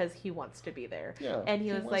there because he wants to be there. Yeah. And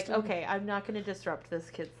he was wants like, to- okay, I'm not going to disrupt this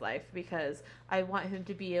kid's life because I want him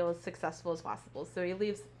to be as successful as possible. So he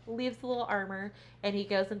leaves the little armor and he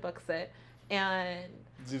goes and books it, and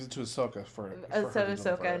Leaves it to Ahsoka for so her to deliver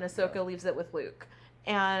Ahsoka, and it. Ahsoka leaves it with Luke,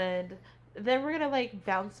 and then we're gonna like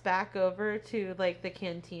bounce back over to like the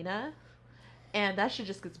cantina, and that shit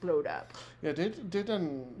just gets blowed up. Yeah, they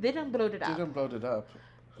didn't Blow it up. didn't blow it up.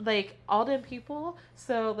 Like all them people.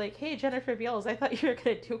 So like, hey, Jennifer Beals, I thought you were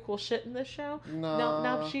gonna do cool shit in this show.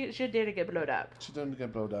 No, she didn't get blowed up. She didn't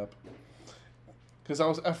get blowed up.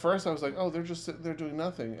 Because at first I was like, oh, they're just sitting there doing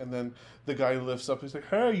nothing, and then the guy lifts up. He's like,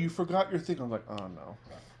 hey, you forgot your thing. I'm like, oh no.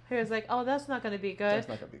 He was like, oh, that's not gonna be good. That's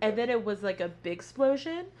not gonna be good. And then it was like a big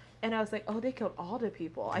explosion, and I was like, oh, they killed all the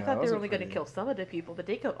people. I thought they were only gonna kill some of the people, but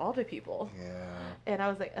they killed all the people. Yeah. And I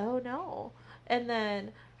was like, oh no. And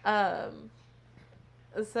then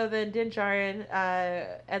so then Din Djarin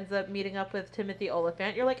ends up meeting up with Timothy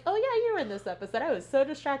Oliphant. You're like, oh yeah, you were in this episode. I was so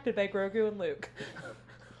distracted by Grogu and Luke.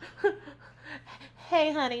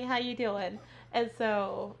 Hey honey, how you doing? And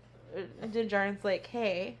so Din Djarin's like,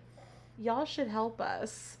 hey, y'all should help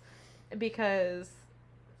us because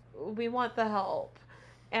we want the help.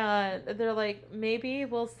 And they're like, maybe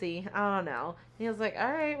we'll see. I don't know. And he was like,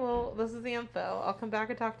 all right, well, this is the info. I'll come back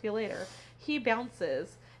and talk to you later. He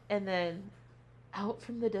bounces, and then out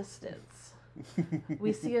from the distance,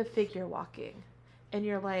 we see a figure walking. And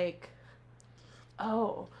you're like,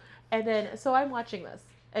 oh. And then, so I'm watching this.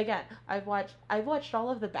 Again, I've watched all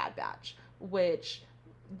of the Bad Batch, which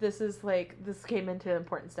this came into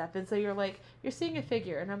important stuff. And so you're like, you're seeing a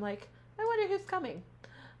figure, and I'm like, I wonder who's coming.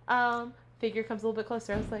 Figure comes a little bit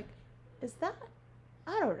closer. I was like, is that?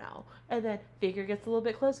 I don't know. And then figure gets a little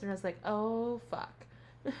bit closer, and I was like, oh fuck,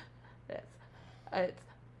 it's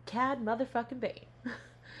Cad motherfucking Bane.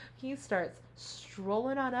 He starts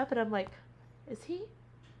strolling on up, and I'm like, is he?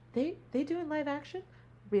 They doing live action?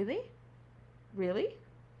 Really?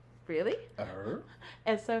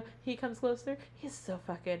 And so he comes closer. He's so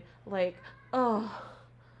fucking like, oh.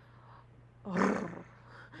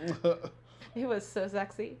 He was so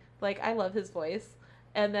sexy. Like, I love his voice.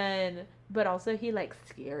 And then, but also he like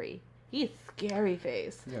scary. He's scary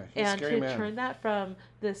face. Yeah, he's and scary to man. turn that from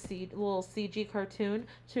the little CG cartoon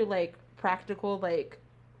to like practical, like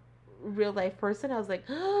real life person, I was like,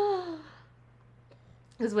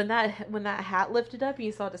 because when that hat lifted up and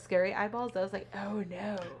you saw the scary eyeballs, I was like, oh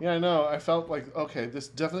no. Yeah, I know. I felt like, okay, this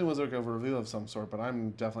definitely was like a reveal of some sort, but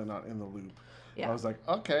I'm definitely not in the loop. Yeah. I was like,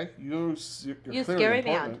 okay, you're clearly scary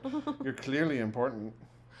important. Man. You're clearly important.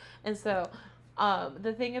 And so,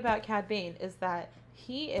 the thing about Cad Bane is that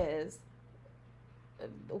he is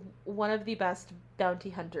one of the best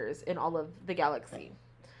bounty hunters in all of the galaxy,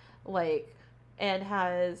 like, and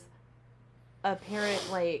has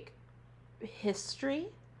apparent like history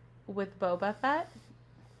with Boba Fett.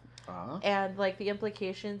 And like the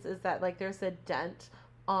implications is that like there's a dent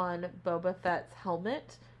on Boba Fett's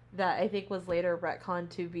helmet that I think was later retconned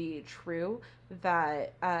to be true,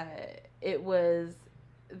 that it was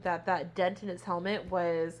that dent in his helmet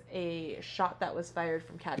was a shot that was fired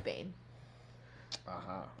from Cad Bane.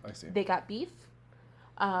 I see. They got beef,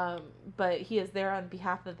 but he is there on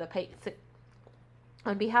behalf of the Pike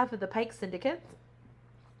Syndicate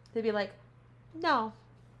to be like, no.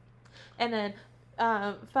 And then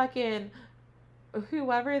fucking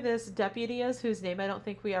whoever this deputy is, whose name I don't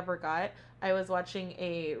think we ever got, I was watching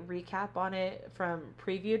a recap on it from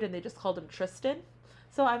Previewed, and they just called him Tristan.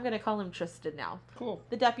 So I'm going to call him Tristan now. Cool.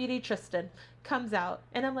 The deputy Tristan comes out,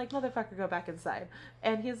 and I'm like, motherfucker, go back inside.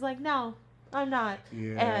 And he's like, no, I'm not.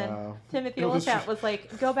 Yeah. And Timothy Oliphant was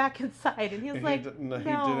like, go back inside. And he was like, no, he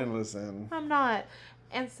didn't listen. I'm not.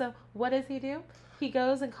 And so what does he do? He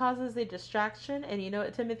goes and causes a distraction, and you know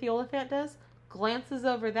what Timothy Oliphant does? Glances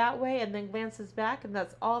over that way and then glances back, and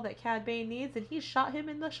that's all that Cad Bane needs, and he shot him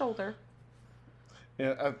in the shoulder.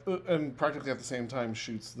 Yeah, and practically at the same time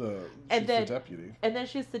shoots the deputy. And then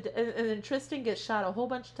and then Tristan gets shot a whole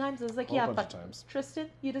bunch of times. I was like, Tristan,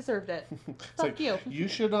 you deserved it. Fuck like, you. You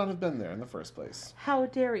should not have been there in the first place. How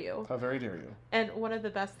dare you? How very dare you? And one of the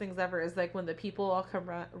best things ever is like when the people all come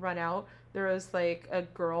run out, there was like a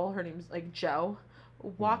girl, her name's like Jo,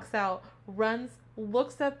 walks out, runs,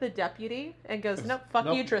 looks at the deputy and goes, nope,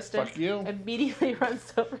 you, Tristan. Fuck you. Immediately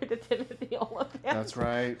runs over to Timothy Oliphant. That's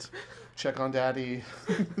right. Check on daddy.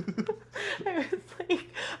 I was like,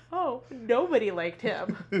 oh, nobody liked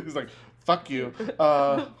him. He's like, fuck you.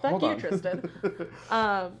 Fuck you, Tristan.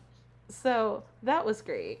 So that was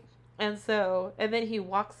great. And then he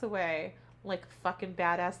walks away like fucking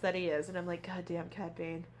badass that he is. And I'm like, God damn, Cad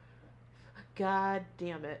Bane. God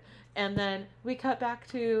damn it. And then we cut back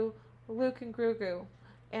to Luke and Grogu.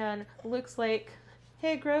 And Luke's like,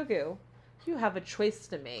 hey, Grogu, you have a choice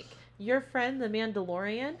to make. Your friend, the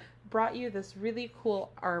Mandalorian, brought you this really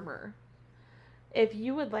cool armor. If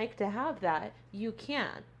you would like to have that, you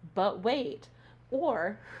can. But wait.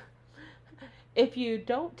 Or, if you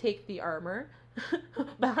don't take the armor,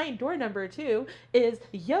 behind door number 2 is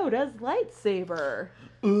Yoda's lightsaber.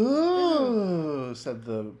 Ooh, said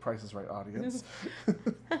the Price is Right audience.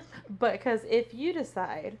 But because if you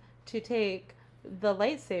decide to take the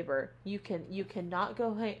lightsaber, you cannot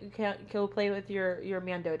can't go play with your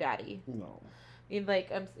Mando daddy. No. You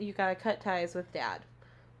gotta cut ties with dad.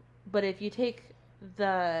 But if you take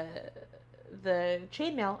the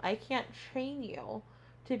chainmail, I can't train you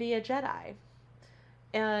to be a Jedi.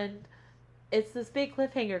 And it's this big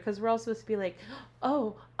cliffhanger because we're all supposed to be like,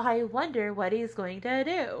 oh, I wonder what he's going to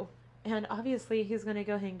do. And obviously he's going to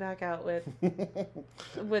go hang back out with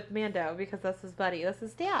Mando because that's his buddy. That's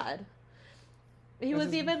his dad. He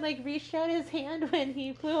was even like reached out his hand when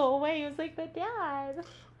he flew away. He was like, but Dad.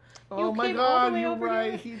 Oh my God, you're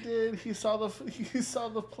right. He did. He saw the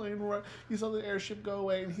plane run. He saw the airship go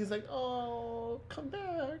away, and he's like, "Oh, come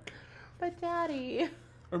back." But Daddy.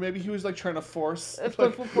 Or maybe he was like trying to force it.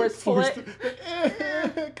 Come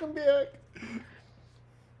back.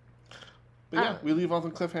 But yeah, we leave on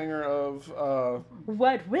the cliffhanger of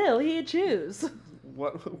what will he choose?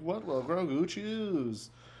 What will Grogu choose?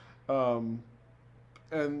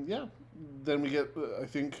 And yeah, then we get, I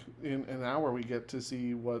think in an hour we get to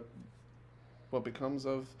see what becomes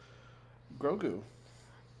of Grogu.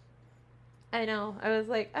 I know. I was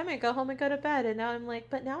like, I'm going to go home and go to bed. And now I'm like,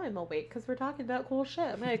 but now I'm awake because we're talking about cool shit.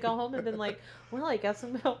 I'm going to go home and been like, well, I guess I'm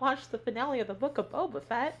going to watch the finale of the Book of Boba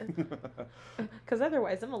Fett. Because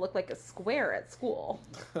otherwise I'm going to look like a square at school.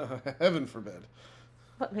 Heaven forbid.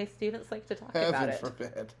 But my students like to talk Heaven about it.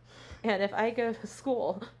 forbid. And if I go to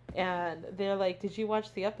school and they're like, did you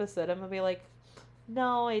watch the episode? I'm going to be like,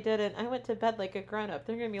 no, I didn't. I went to bed like a grown-up.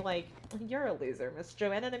 They're going to be like, you're a loser, Miss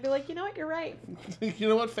Joanna. And I'd be like, you know what? You're right. You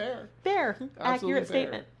know what? Fair. Fair. Absolutely Accurate fair.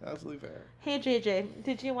 statement. Absolutely fair. Hey, JJ,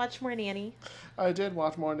 did you watch more Nanny? I did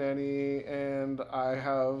watch more Nanny, and I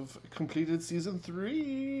have completed season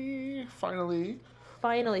 3, finally.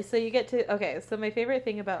 Finally. So you get to... Okay, so my favorite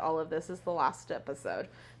thing about all of this is the last episode.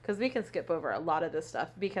 Because we can skip over a lot of this stuff.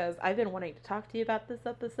 Because I've been wanting to talk to you about this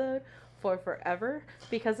episode for forever.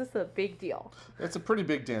 Because it's a big deal. It's a pretty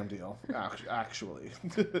big damn deal, actually.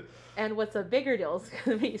 And what's a bigger deal is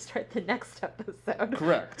when you start the next episode.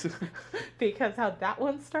 Correct. Because how that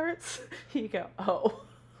one starts, you go, oh.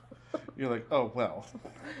 You're like, oh, well.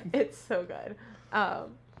 It's so good.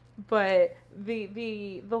 But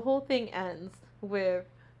the whole thing ends with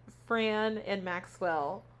Fran and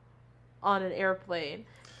Maxwell on an airplane.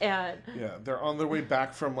 And yeah, they're on their way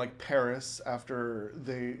back from like Paris after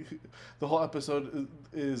the whole episode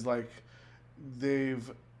is like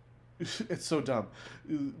it's so dumb.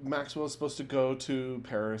 Maxwell's supposed to go to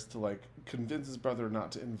Paris to like convince his brother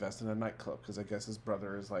not to invest in a nightclub because I guess his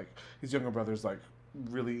younger brother is like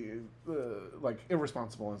really like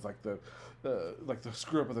irresponsible and is like the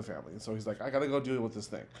screw up of the family. And so he's like, I gotta go deal with this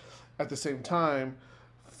thing. At the same time,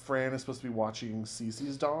 Fran is supposed to be watching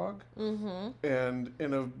Cece's dog, and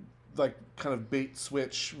in a like kind of bait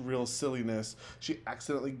switch, real silliness, she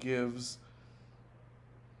accidentally gives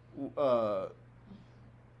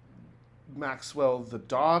Maxwell the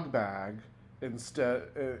dog bag instead,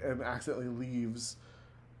 and accidentally leaves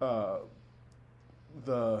I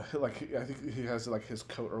think he has like his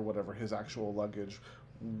coat or whatever, his actual luggage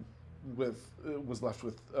was left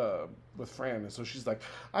with Fran, and so she's like,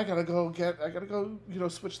 I gotta go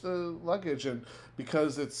switch the luggage, and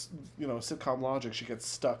because it's sitcom logic, she gets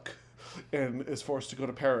stuck and is forced to go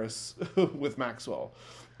to Paris with Maxwell.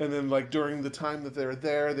 And then like during the time that they're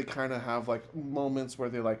there, they kind of have like moments where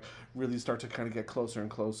they like really start to kind of get closer and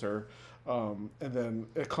closer, and then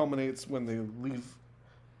it culminates when they leave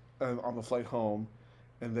on the flight home,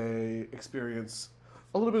 and they experience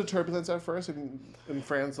a little bit of turbulence at first, and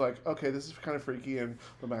Fran's like, okay, this is kind of freaky,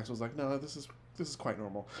 but Maxwell's like, no, this is quite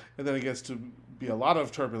normal. And then it gets to be a lot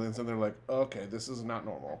of turbulence, and they're like, okay, this is not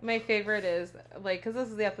normal. My favorite is like, because this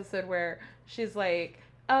is the episode where she's like,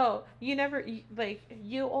 oh, you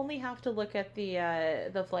only have to look at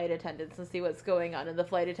the flight attendants and see what's going on, and the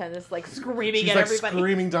flight attendants like screaming at everybody. She's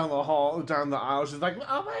screaming down the aisle. She's like,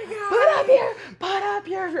 oh my God, put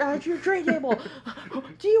up your drink table.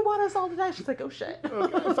 Do you want us all to die? She's like, oh shit.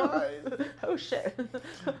 Okay, fine. Oh shit.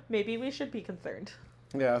 Maybe we should be concerned.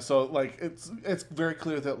 Yeah, so like it's very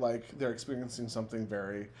clear that like they're experiencing something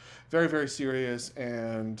very, very, very serious,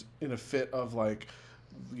 and in a fit of like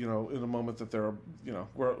in a moment that they're,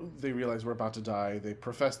 where they realize we're about to die, they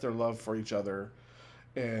profess their love for each other,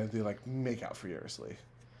 and they like make out furiously,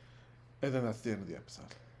 and then that's the end of the episode,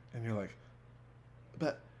 and you're like,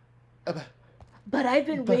 but, but, But I've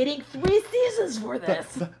been waiting 3 seasons for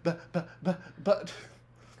this. But.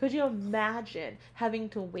 Could you imagine having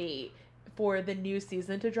to wait for the new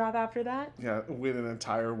season to drop after that? Yeah, wait an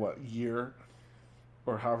entire year,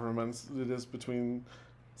 or however months it is between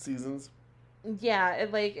seasons. Yeah,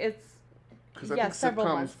 it's several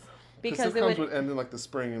months because sitcoms would end in like the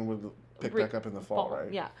spring and would pick back up in the fall,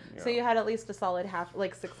 right? Yeah. So you had at least a solid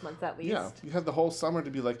 6 months at least. Yeah, you had the whole summer to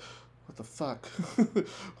be like, what the fuck?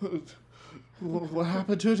 What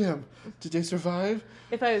happened to them? Did they survive?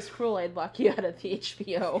 If I was cruel, I'd lock you out of the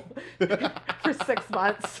HBO for 6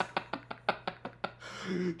 months.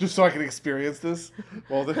 Just so I can experience this.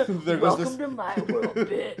 Well, there goes this. Welcome to my world,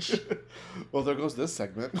 bitch. Well, there goes this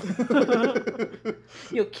segment.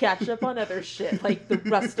 You'll catch up on other shit like the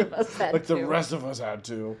rest of us had to. Like the rest of us had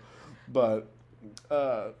to. But,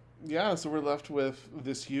 yeah, so we're left with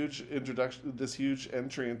this huge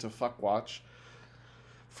entry into Fuck Watch.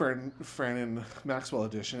 Fran and Maxwell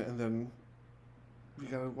edition, and then you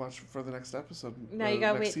gotta watch for the next episode. Now you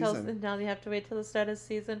gotta wait now you have to wait till the start of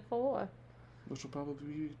season 4, which will probably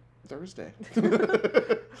be Thursday.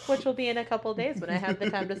 Which will be in a couple of days when I have the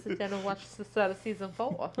time to sit down and watch the start of season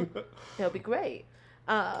 4. It'll be great.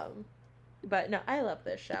 But no, I love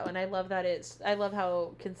this show, and I love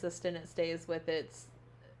how consistent it stays with its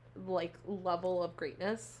level of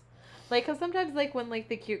greatness. Because sometimes, when,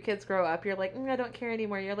 the cute kids grow up, you're like, I don't care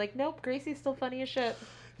anymore. You're like, nope, Gracie's still funny as shit.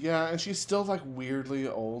 Yeah, and she's still, weirdly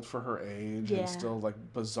old for her age. Yeah. And still,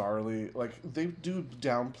 bizarrely... they do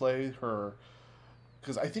downplay her...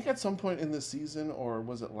 Because I think at some point in this season, or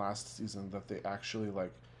was it last season, that they actually,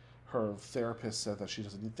 her therapist said that she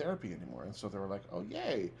doesn't need therapy anymore. And so they were like, oh,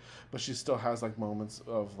 yay. But she still has, moments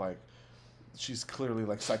of, she's clearly,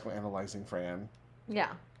 psychoanalyzing Fran.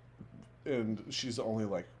 Yeah. And she's only,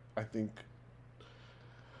 I think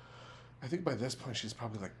by this point she's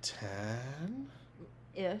probably 10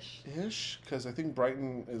 ish, because I think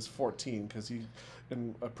Brighton is 14, because he,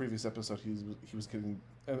 in a previous episode, he was getting,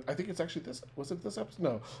 and I think it's actually this episode?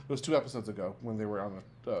 No, it was 2 episodes ago when they were on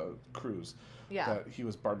a cruise. Yeah, that he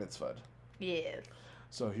was bar mitzvahed. Yes.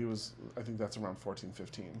 So he was, I think that's around 14,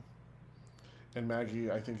 15. And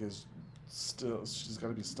Maggie, I think, she's got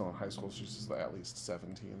to be still in high school. She's just at least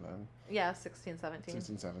 17 then. Yeah, 16, 17.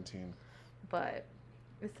 16, 17. But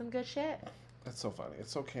it's some good shit. It's so funny.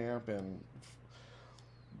 It's so camp, and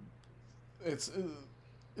it's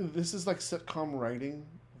this is sitcom writing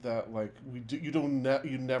that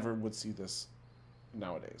you never would see this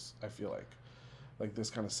nowadays. I feel like this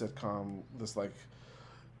kind of sitcom, this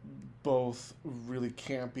both really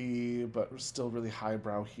campy but still really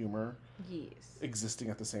highbrow humor. Yes. Existing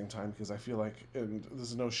at the same time, because I feel and this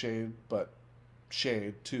is no shade, but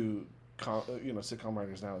shade to sitcom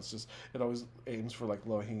writers now. It's just it always aims for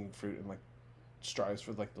low hanging fruit and strives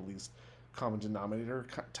for the least common denominator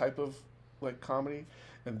type of comedy,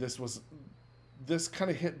 and this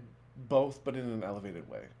kind of hit both, but in an elevated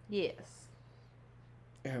way. Yes.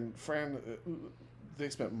 And Fran, they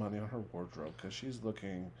spent money on her wardrobe because she's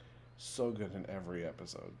looking so good in every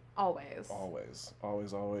episode. Always.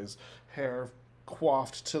 Hair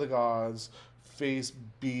coiffed to the gods, face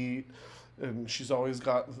beat, and she's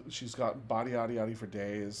got body yaddy for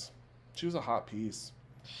days. She was a hot piece.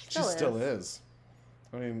 She still is.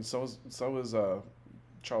 I mean, so is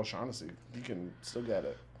Charles Shaughnessy. You can still get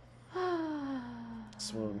it.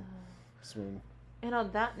 Swoon. And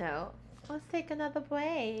on that note, let's take another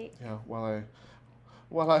break. Yeah, while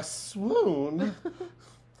I swoon.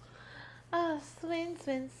 Oh, swoon.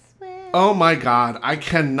 Oh my God, I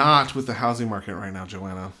cannot with the housing market right now,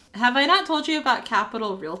 Joanna. Have I not told you about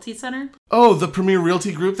Capital Realty Center? Oh, the premier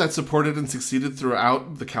realty group that supported and succeeded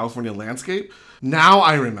throughout the California landscape? Now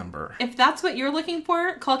I remember. If that's what you're looking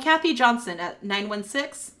for, call Kathy Johnson at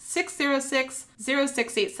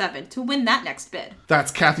 916-606-0687 to win that next bid.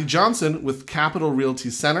 That's Kathy Johnson with Capital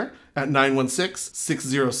Realty Center at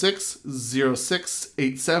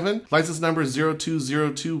 916-606-0687. License number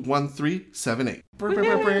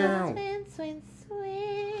 02021378. Swing.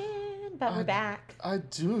 But we're back. I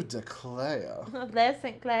do declare. Blair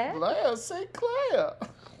St. Clair. Blair St. Clair.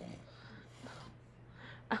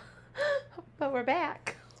 But we're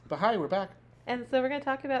back. But hi, we're back. And so we're going to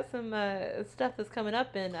talk about some stuff that's coming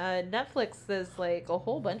up. And Netflix is a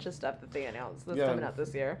whole bunch of stuff that they announced that's coming up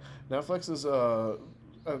this year. Netflix is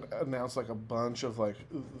announced a bunch of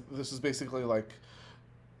this is basically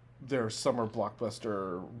their summer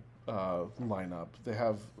blockbuster lineup. They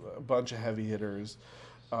have a bunch of heavy hitters,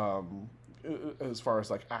 um, as far as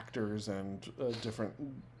like actors and different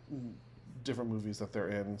movies that they're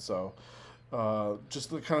in. So just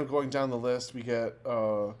kind of going down the list, we have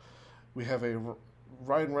a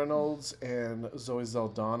Ryan Reynolds and Zoe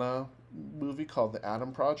Saldana movie called The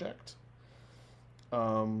Adam Project.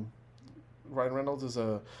 Um, Ryan Reynolds is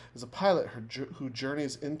a pilot who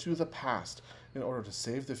journeys into the past in order to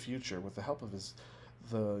save the future with the help of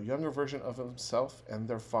the younger version of himself and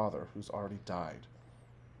their father, who's already died.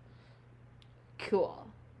 Cool.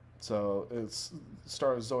 So it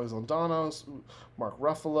stars Zoe Saldana, Mark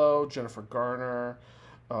Ruffalo, Jennifer Garner,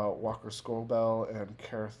 Walker Scobell, and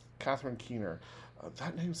Catherine Keener.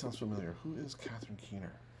 That name sounds familiar. Who is Catherine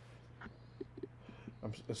Keener?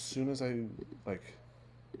 As soon as I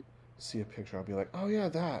see a picture, I'll be like, oh yeah,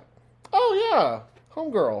 that. Oh yeah,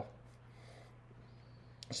 Homegirl.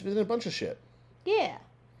 She's been in a bunch of shit. Yeah.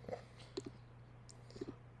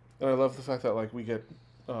 And I love the fact that we get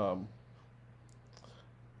Mark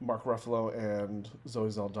Ruffalo and Zoe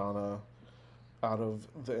Saldana out of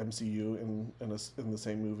the MCU in the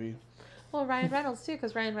same movie. Well, Ryan Reynolds too,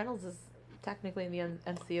 because Ryan Reynolds is technically in the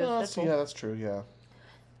MCU. Yeah, that's true. Yeah.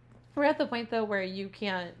 We're at the point though where you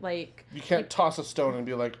can't You can't toss a stone and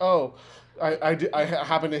be like, oh, I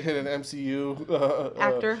happen to hit an MCU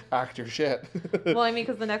actor. Shit. Well, I mean,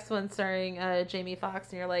 because the next one's starring Jamie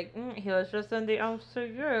Foxx, and you're like, he was just in the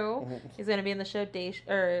MCU. He's gonna be in the show Day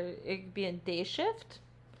Shift,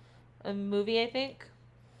 a movie, I think.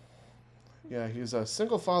 Yeah, he's a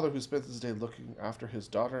single father who spends his day looking after his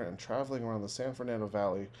daughter and traveling around the San Fernando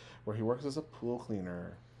Valley, where he works as a pool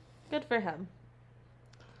cleaner. Good for him.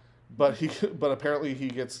 But apparently he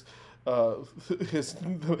gets this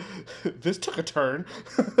took a turn.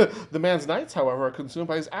 The man's nights, however, are consumed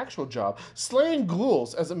by his actual job, slaying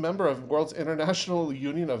ghouls as a member of World's International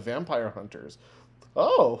Union of Vampire Hunters.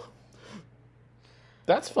 Oh,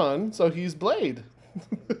 that's fun. So he's Blade.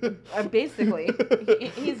 Basically,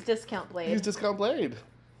 he's Discount Blade. He's Discount Blade.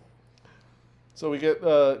 So we get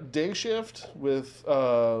Day Shift with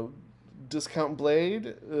Discount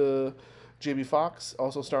Blade. Jamie Foxx,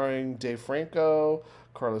 also starring Dave Franco,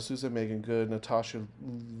 Carla Souza, Megan Good, Natasha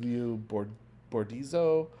Liu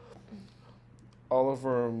Bordizzo,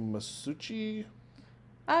 Oliver Masucci.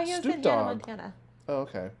 Oh, he was in Hannah Montana. Oh,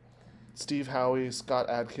 okay. Steve Howie, Scott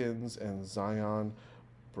Adkins, and Zion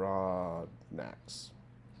Broadnax.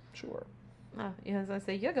 Sure. Oh, yeah, I was gonna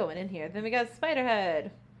say you're going in here. Then we got Spiderhead,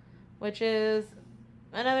 which is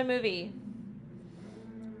another movie.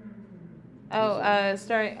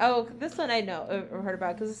 Starring. Oh, this one I know or heard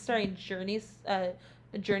about because it's starring Journey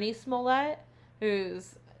Smollett,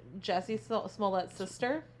 who's Jesse Smollett's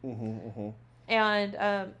sister. And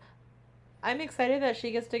I'm excited that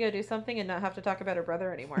she gets to go do something and not have to talk about her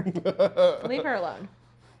brother anymore. Leave her alone.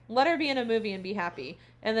 Let her be in a movie and be happy.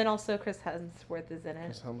 And then also Chris Hemsworth is in it.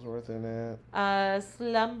 Chris Hemsworth in it.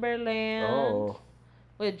 Slumberland. Oh.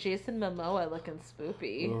 With Jason Momoa looking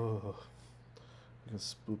spoopy. Ugh. I can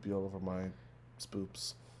spoop you all over my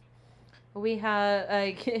spoops. We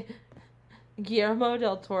have Guillermo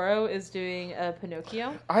del Toro is doing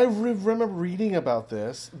Pinocchio. I remember reading about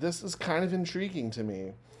this. This is kind of intriguing to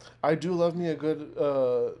me. I do love me a good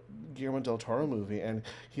Guillermo del Toro movie, and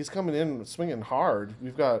he's coming in swinging hard.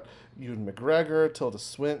 We've got Ewan McGregor, Tilda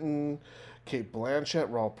Swinton, Kate Blanchett,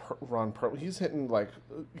 Ron Perlman. He's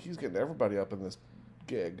getting everybody up in this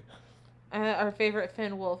gig. Our favorite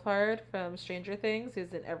Finn Wolfhard from Stranger Things,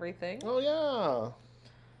 who's in everything. Oh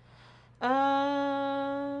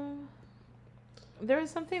yeah. There was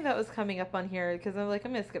something that was coming up on here because I'm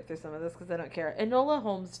gonna skip through some of this because I don't care. Enola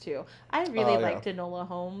Holmes too. I really liked Enola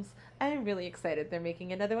Holmes. I'm really excited they're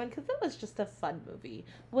making another one because it was just a fun movie.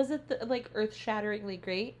 Was it earth-shatteringly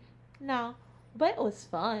great? No, but it was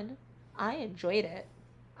fun. I enjoyed it.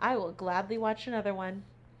 I will gladly watch another one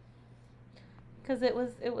because it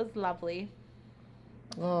was lovely.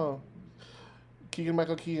 Oh,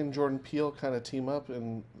 Keegan-Michael Key and Jordan Peele kind of team up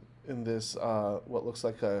in this what looks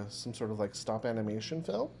like some sort of stop animation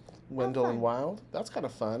film, Wendell and Wild. That's kind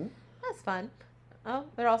of fun. That's fun. Oh,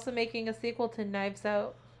 they're also making a sequel to Knives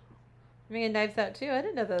Out. Making Knives Out too. I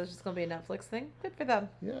didn't know that was just gonna be a Netflix thing. Good for them.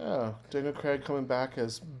 Yeah, Daniel Craig coming back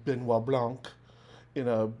as Benoit Blanc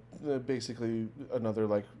in basically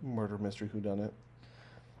another murder mystery whodunit.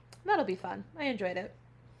 That'll be fun. I enjoyed it.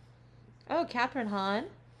 Oh, Catherine Hahn.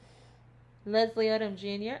 Leslie Odom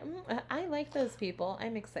Jr. I like those people.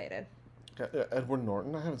 I'm excited. Edward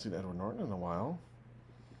Norton. I haven't seen Edward Norton in a while.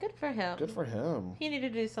 Good for him. Good for him. He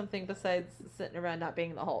needed to do something besides sitting around not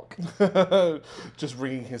being the Hulk. Just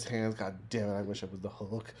wringing his hands. God damn it! I wish I was the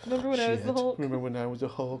Hulk. Remember when I was the Hulk? Remember when I was the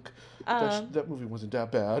Hulk? Um, That movie wasn't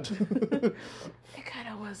that bad. It kind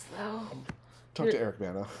of was though. Talk to Eric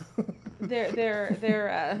Bana.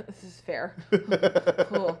 This is fair.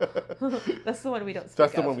 Cool. That's the one we don't speak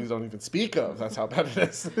That's the of. one we don't even speak of. That's how bad it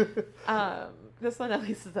is. This one at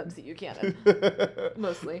least is MCU canon.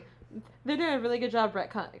 Mostly. They're doing a really good job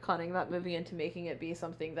retconning that movie into making it be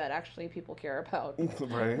something that actually people care about.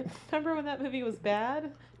 Right. Remember when that movie was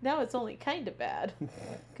bad? Now it's only kind of bad.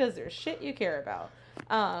 Because there's shit you care about.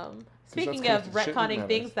 Speaking of retconning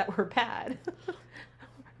things that were bad,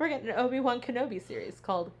 we're getting an Obi-Wan Kenobi series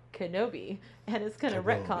called Kenobi. And it's going to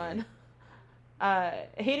retcon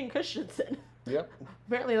Hayden Christensen. Yep.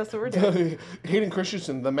 Apparently that's what we're doing. Hayden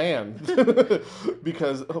Christensen, the man.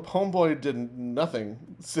 Because Homeboy did nothing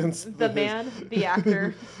since... The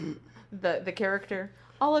actor, the character.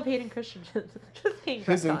 All of Hayden Christensen just being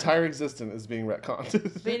His retconned. entire existence is being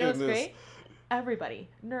retconned. But you know what's great? Everybody,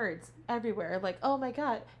 nerds, everywhere, like, oh my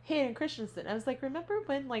god, Hayden Christensen. I was like, remember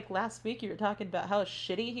when, like, last week you were talking about how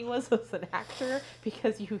shitty he was as an actor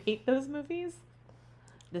because you hate those movies?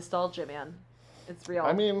 Nostalgia, man. It's real.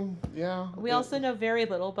 I mean, yeah. We also know very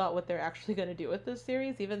little about what they're actually going to do with this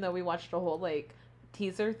series, even though we watched a whole, like,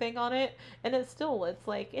 teaser thing on it. And it's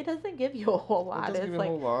like, it doesn't give you a whole lot. It doesn't give you like,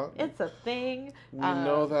 a whole lot. it's a thing. We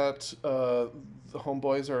know that the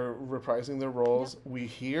Homeboys are reprising their roles. Yep. We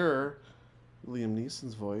hear Liam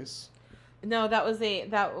Neeson's voice. No, that was the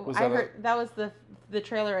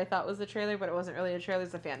trailer. I thought was the trailer, but it wasn't really a trailer.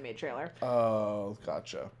 It's a fan made trailer. Oh,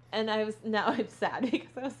 gotcha. And now I'm sad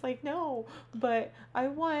because I was like, no, but I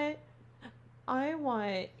want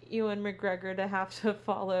Ewan McGregor to have to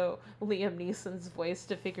follow Liam Neeson's voice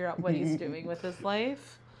to figure out what he's doing with his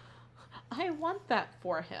life. I want that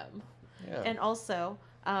for him. Yeah. And also,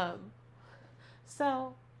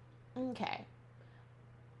 okay.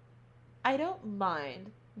 I don't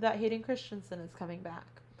mind that Hayden Christensen is coming back.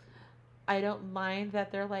 I don't mind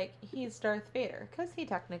that they're like, he's Darth Vader, because he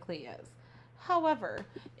technically is. However,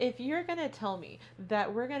 if you're going to tell me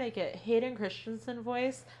that we're going to get Hayden Christensen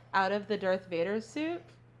voice out of the Darth Vader suit,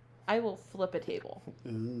 I will flip a table.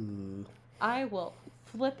 Ooh. I will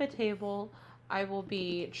flip a table. I will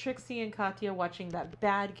be Trixie and Katya watching that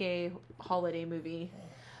bad gay holiday movie.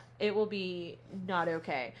 It will be not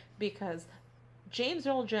okay, because James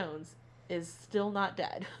Earl Jones is still not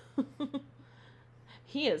dead.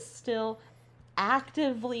 He is still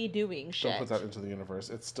actively doing shit. Don't put that into the universe.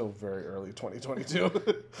 It's still very early 2022.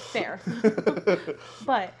 Fair.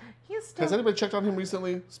 But he's still... Has anybody checked on him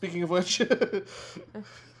recently? Speaking of which.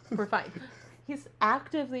 We're fine. He's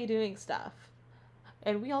actively doing stuff.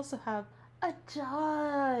 And we also have a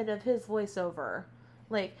ton of his voiceover.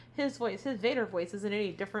 Like, his Vader voice isn't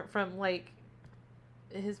any different from, like,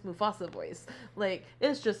 his Mufasa voice. Like,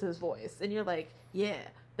 it's just his voice. And you're like, yeah,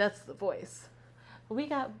 that's the voice.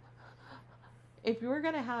 If you were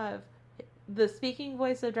going to have the speaking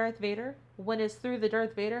voice of Darth Vader, when it's through the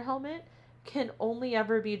Darth Vader helmet, can only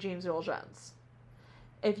ever be James Earl Jones.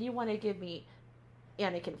 If you want to give me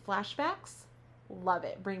Anakin flashbacks, love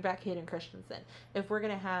it. Bring back Hayden Christensen. If we're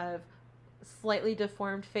going to have slightly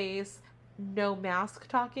deformed face, no mask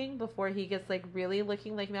talking before he gets, like, really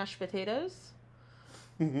looking like mashed potatoes,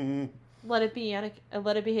 let it be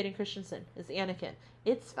Hayden Christensen as Anakin.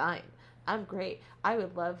 It's fine. I'm great. I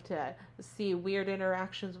would love to see weird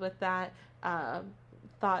interactions with that.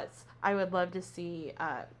 Thoughts. I would love to see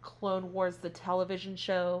Clone Wars, the television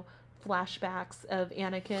show, flashbacks of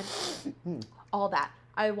Anakin. All that.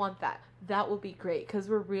 I want that. That would be great, because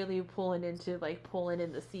we're really pulling in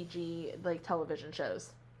the CG, like, television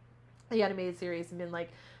shows. The animated series, and been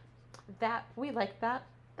like, that, we like that.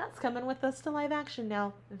 That's coming with us to live action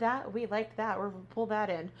now. That, we liked that. We're going to pull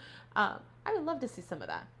that in. I would love to see some of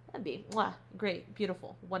that. That'd be great,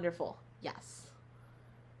 beautiful, wonderful. Yes.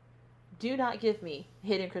 Do not give me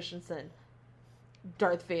Hayden Christensen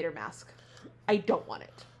Darth Vader mask. I don't want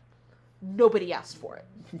it. Nobody asked for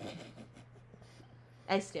it.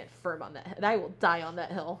 I stand firm on that. I will die on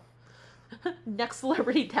that hill. Next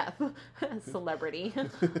celebrity death. Celebrity.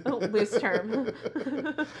 Loose term.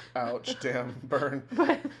 Ouch, damn, burn.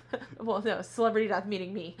 But, well, no, celebrity death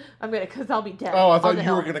meaning me. Because I'll be dead. Oh, I thought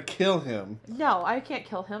you were going to kill him. No, I can't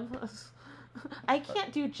kill him. I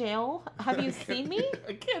can't do jail. Have you seen me?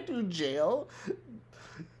 I can't do jail.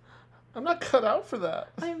 I'm not cut out for that.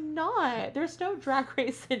 I'm not. There's no drag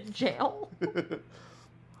race in jail.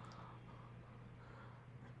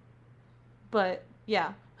 But,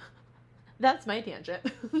 yeah. That's my tangent.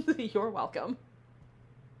 You're welcome.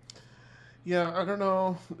 Yeah, I don't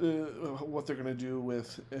know what they're gonna do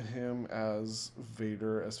with him as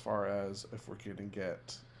Vader, as far as if we're gonna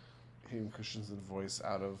get Hayden Christensen's voice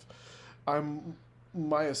out of. I'm.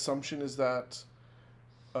 My assumption is that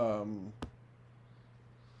we're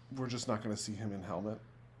just not gonna see him in helmet,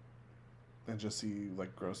 and just see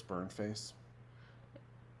like gross burn face.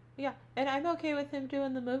 Yeah, and I'm okay with him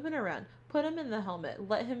doing the moving around. Put him in the helmet.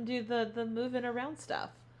 Let him do the moving around stuff.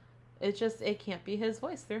 It can't be his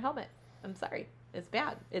voice through helmet. I'm sorry. It's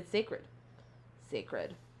bad. It's sacred.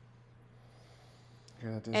 Sacred.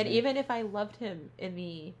 Yeah, And even if I loved him in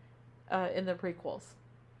the prequels,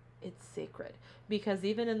 it's sacred. Because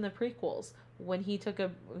even in the prequels, when he took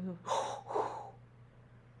a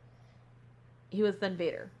he was then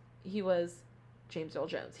Vader. He was James Earl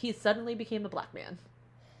Jones. He suddenly became a black man.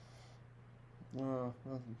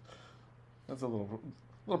 That's a little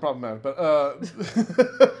problematic, but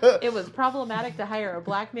It was problematic to hire a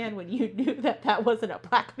black man when you knew that wasn't a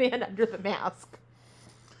black man under the mask.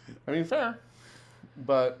 I mean, fair.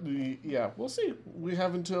 But yeah, we'll see. We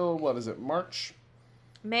have until what is it? March.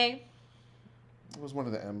 May. It was one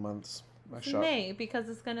of the M months. May, because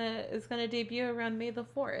it's gonna debut around May the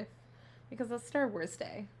 4th, because it's Star Wars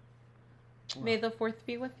Day. May the 4th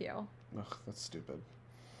be with you. Ugh, that's stupid.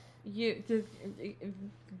 You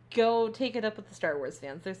go take it up with the Star Wars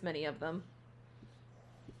fans. There's many of them.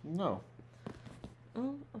 No.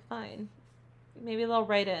 Oh, fine. Maybe they'll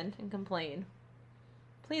write in and complain.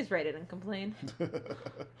 Please write in and complain.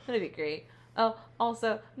 That'd be great. Oh,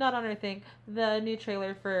 also, not on our thing. The new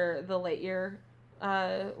trailer for the Lightyear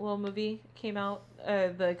little movie came out.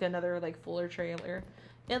 Another like fuller trailer.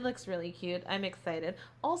 It looks really cute. I'm excited.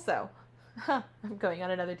 Also, I'm going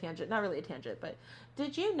on another tangent. Not really a tangent, but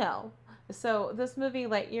did you know? So this movie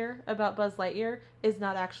Lightyear about Buzz Lightyear is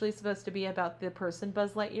not actually supposed to be about the person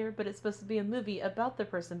Buzz Lightyear, but it's supposed to be a movie about the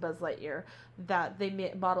person Buzz Lightyear that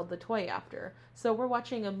they modeled the toy after. So we're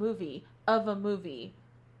watching a movie of a movie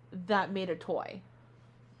that made a toy.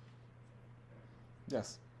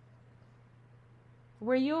 Yes.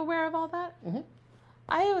 Were you aware of all that? Mm-hmm.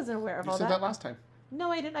 I wasn't aware of all that. You said that last time.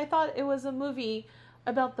 No, I didn't. I thought it was a movie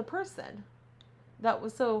about the person.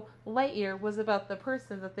 So Lightyear was about the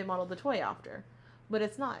person that they modeled the toy after. But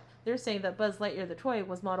it's not. They're saying that Buzz Lightyear the toy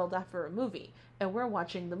was modeled after a movie, and we're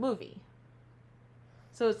watching the movie.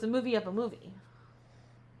 So it's a movie of a movie.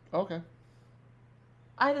 Okay.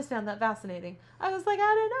 I just found that fascinating. I was like,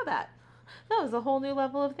 I didn't know that. That was a whole new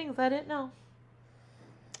level of things I didn't know.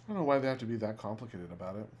 I don't know why they have to be that complicated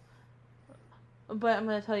about it. But I'm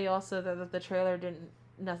going to tell you also that the trailer didn't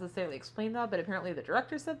necessarily explain that, but apparently the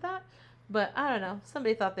director said that. But I don't know.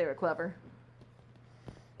 Somebody thought they were clever.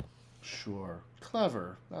 Sure.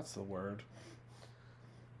 Clever. That's the word.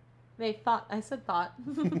 They thought. I said thought.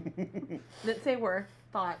 Didn't say were.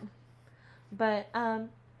 Thought. But,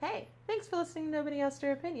 hey, thanks for listening to Nobody Asked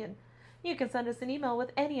Their Opinion. You can send us an email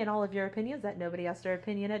with any and all of your opinions at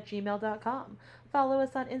nobodyasktheir@gmail.com. Follow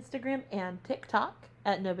us on Instagram and TikTok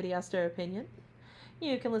at Nobody Asked Their Opinion.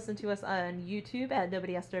 You can listen to us on YouTube at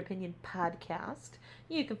Nobody Asked Their Opinion Podcast.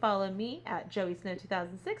 You can follow me at Joey Snow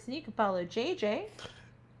 2006, and you can follow JJ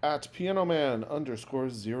at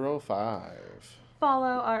pianoman_05.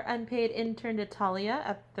 Follow our unpaid intern Natalia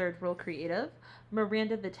at Third World Creative,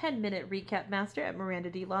 Miranda the 10-minute recap master at Miranda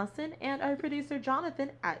D. Lawson, and our producer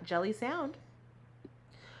Jonathan at Jelly Sound.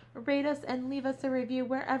 Rate us and leave us a review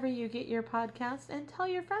wherever you get your podcast, and tell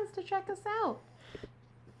your friends to check us out.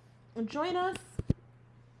 Join us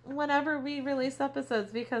whenever we release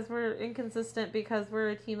episodes, because we're inconsistent, because we're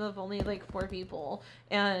a team of only like 4 people,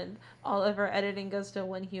 and all of our editing goes to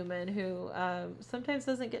one human who sometimes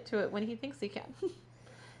doesn't get to it when he thinks he can.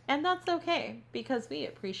 And that's okay, because we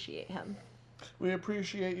appreciate him. We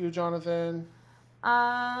appreciate you, Jonathan.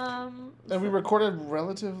 And we recorded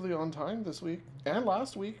relatively on time this week and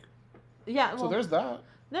last week. Yeah, well, so there's that.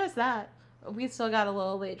 There's that. We still got a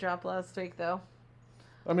little late drop last week, though.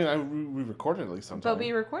 I mean, we recorded at least on time. But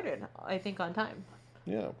we recorded, I think, on time.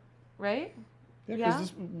 Yeah. Right? Yeah,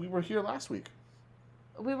 because we were here last week.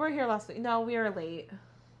 We were here last week. No, we were late.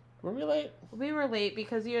 Were we late? We were late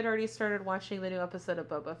because you had already started watching the new episode of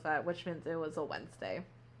Boba Fett, which means it was a Wednesday.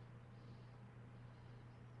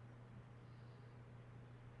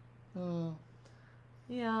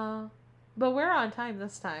 Yeah. But we're on time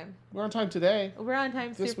this time. We're on time today. We're on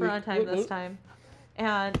time, super on time this time.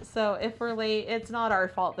 And so if we're late, it's not our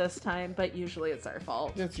fault this time, but usually it's our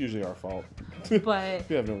fault. It's usually our fault. But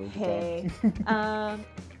we have no room to talk.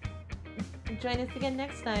 Join us again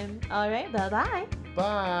next time. All right, bye-bye.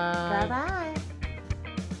 Bye. Bye-bye.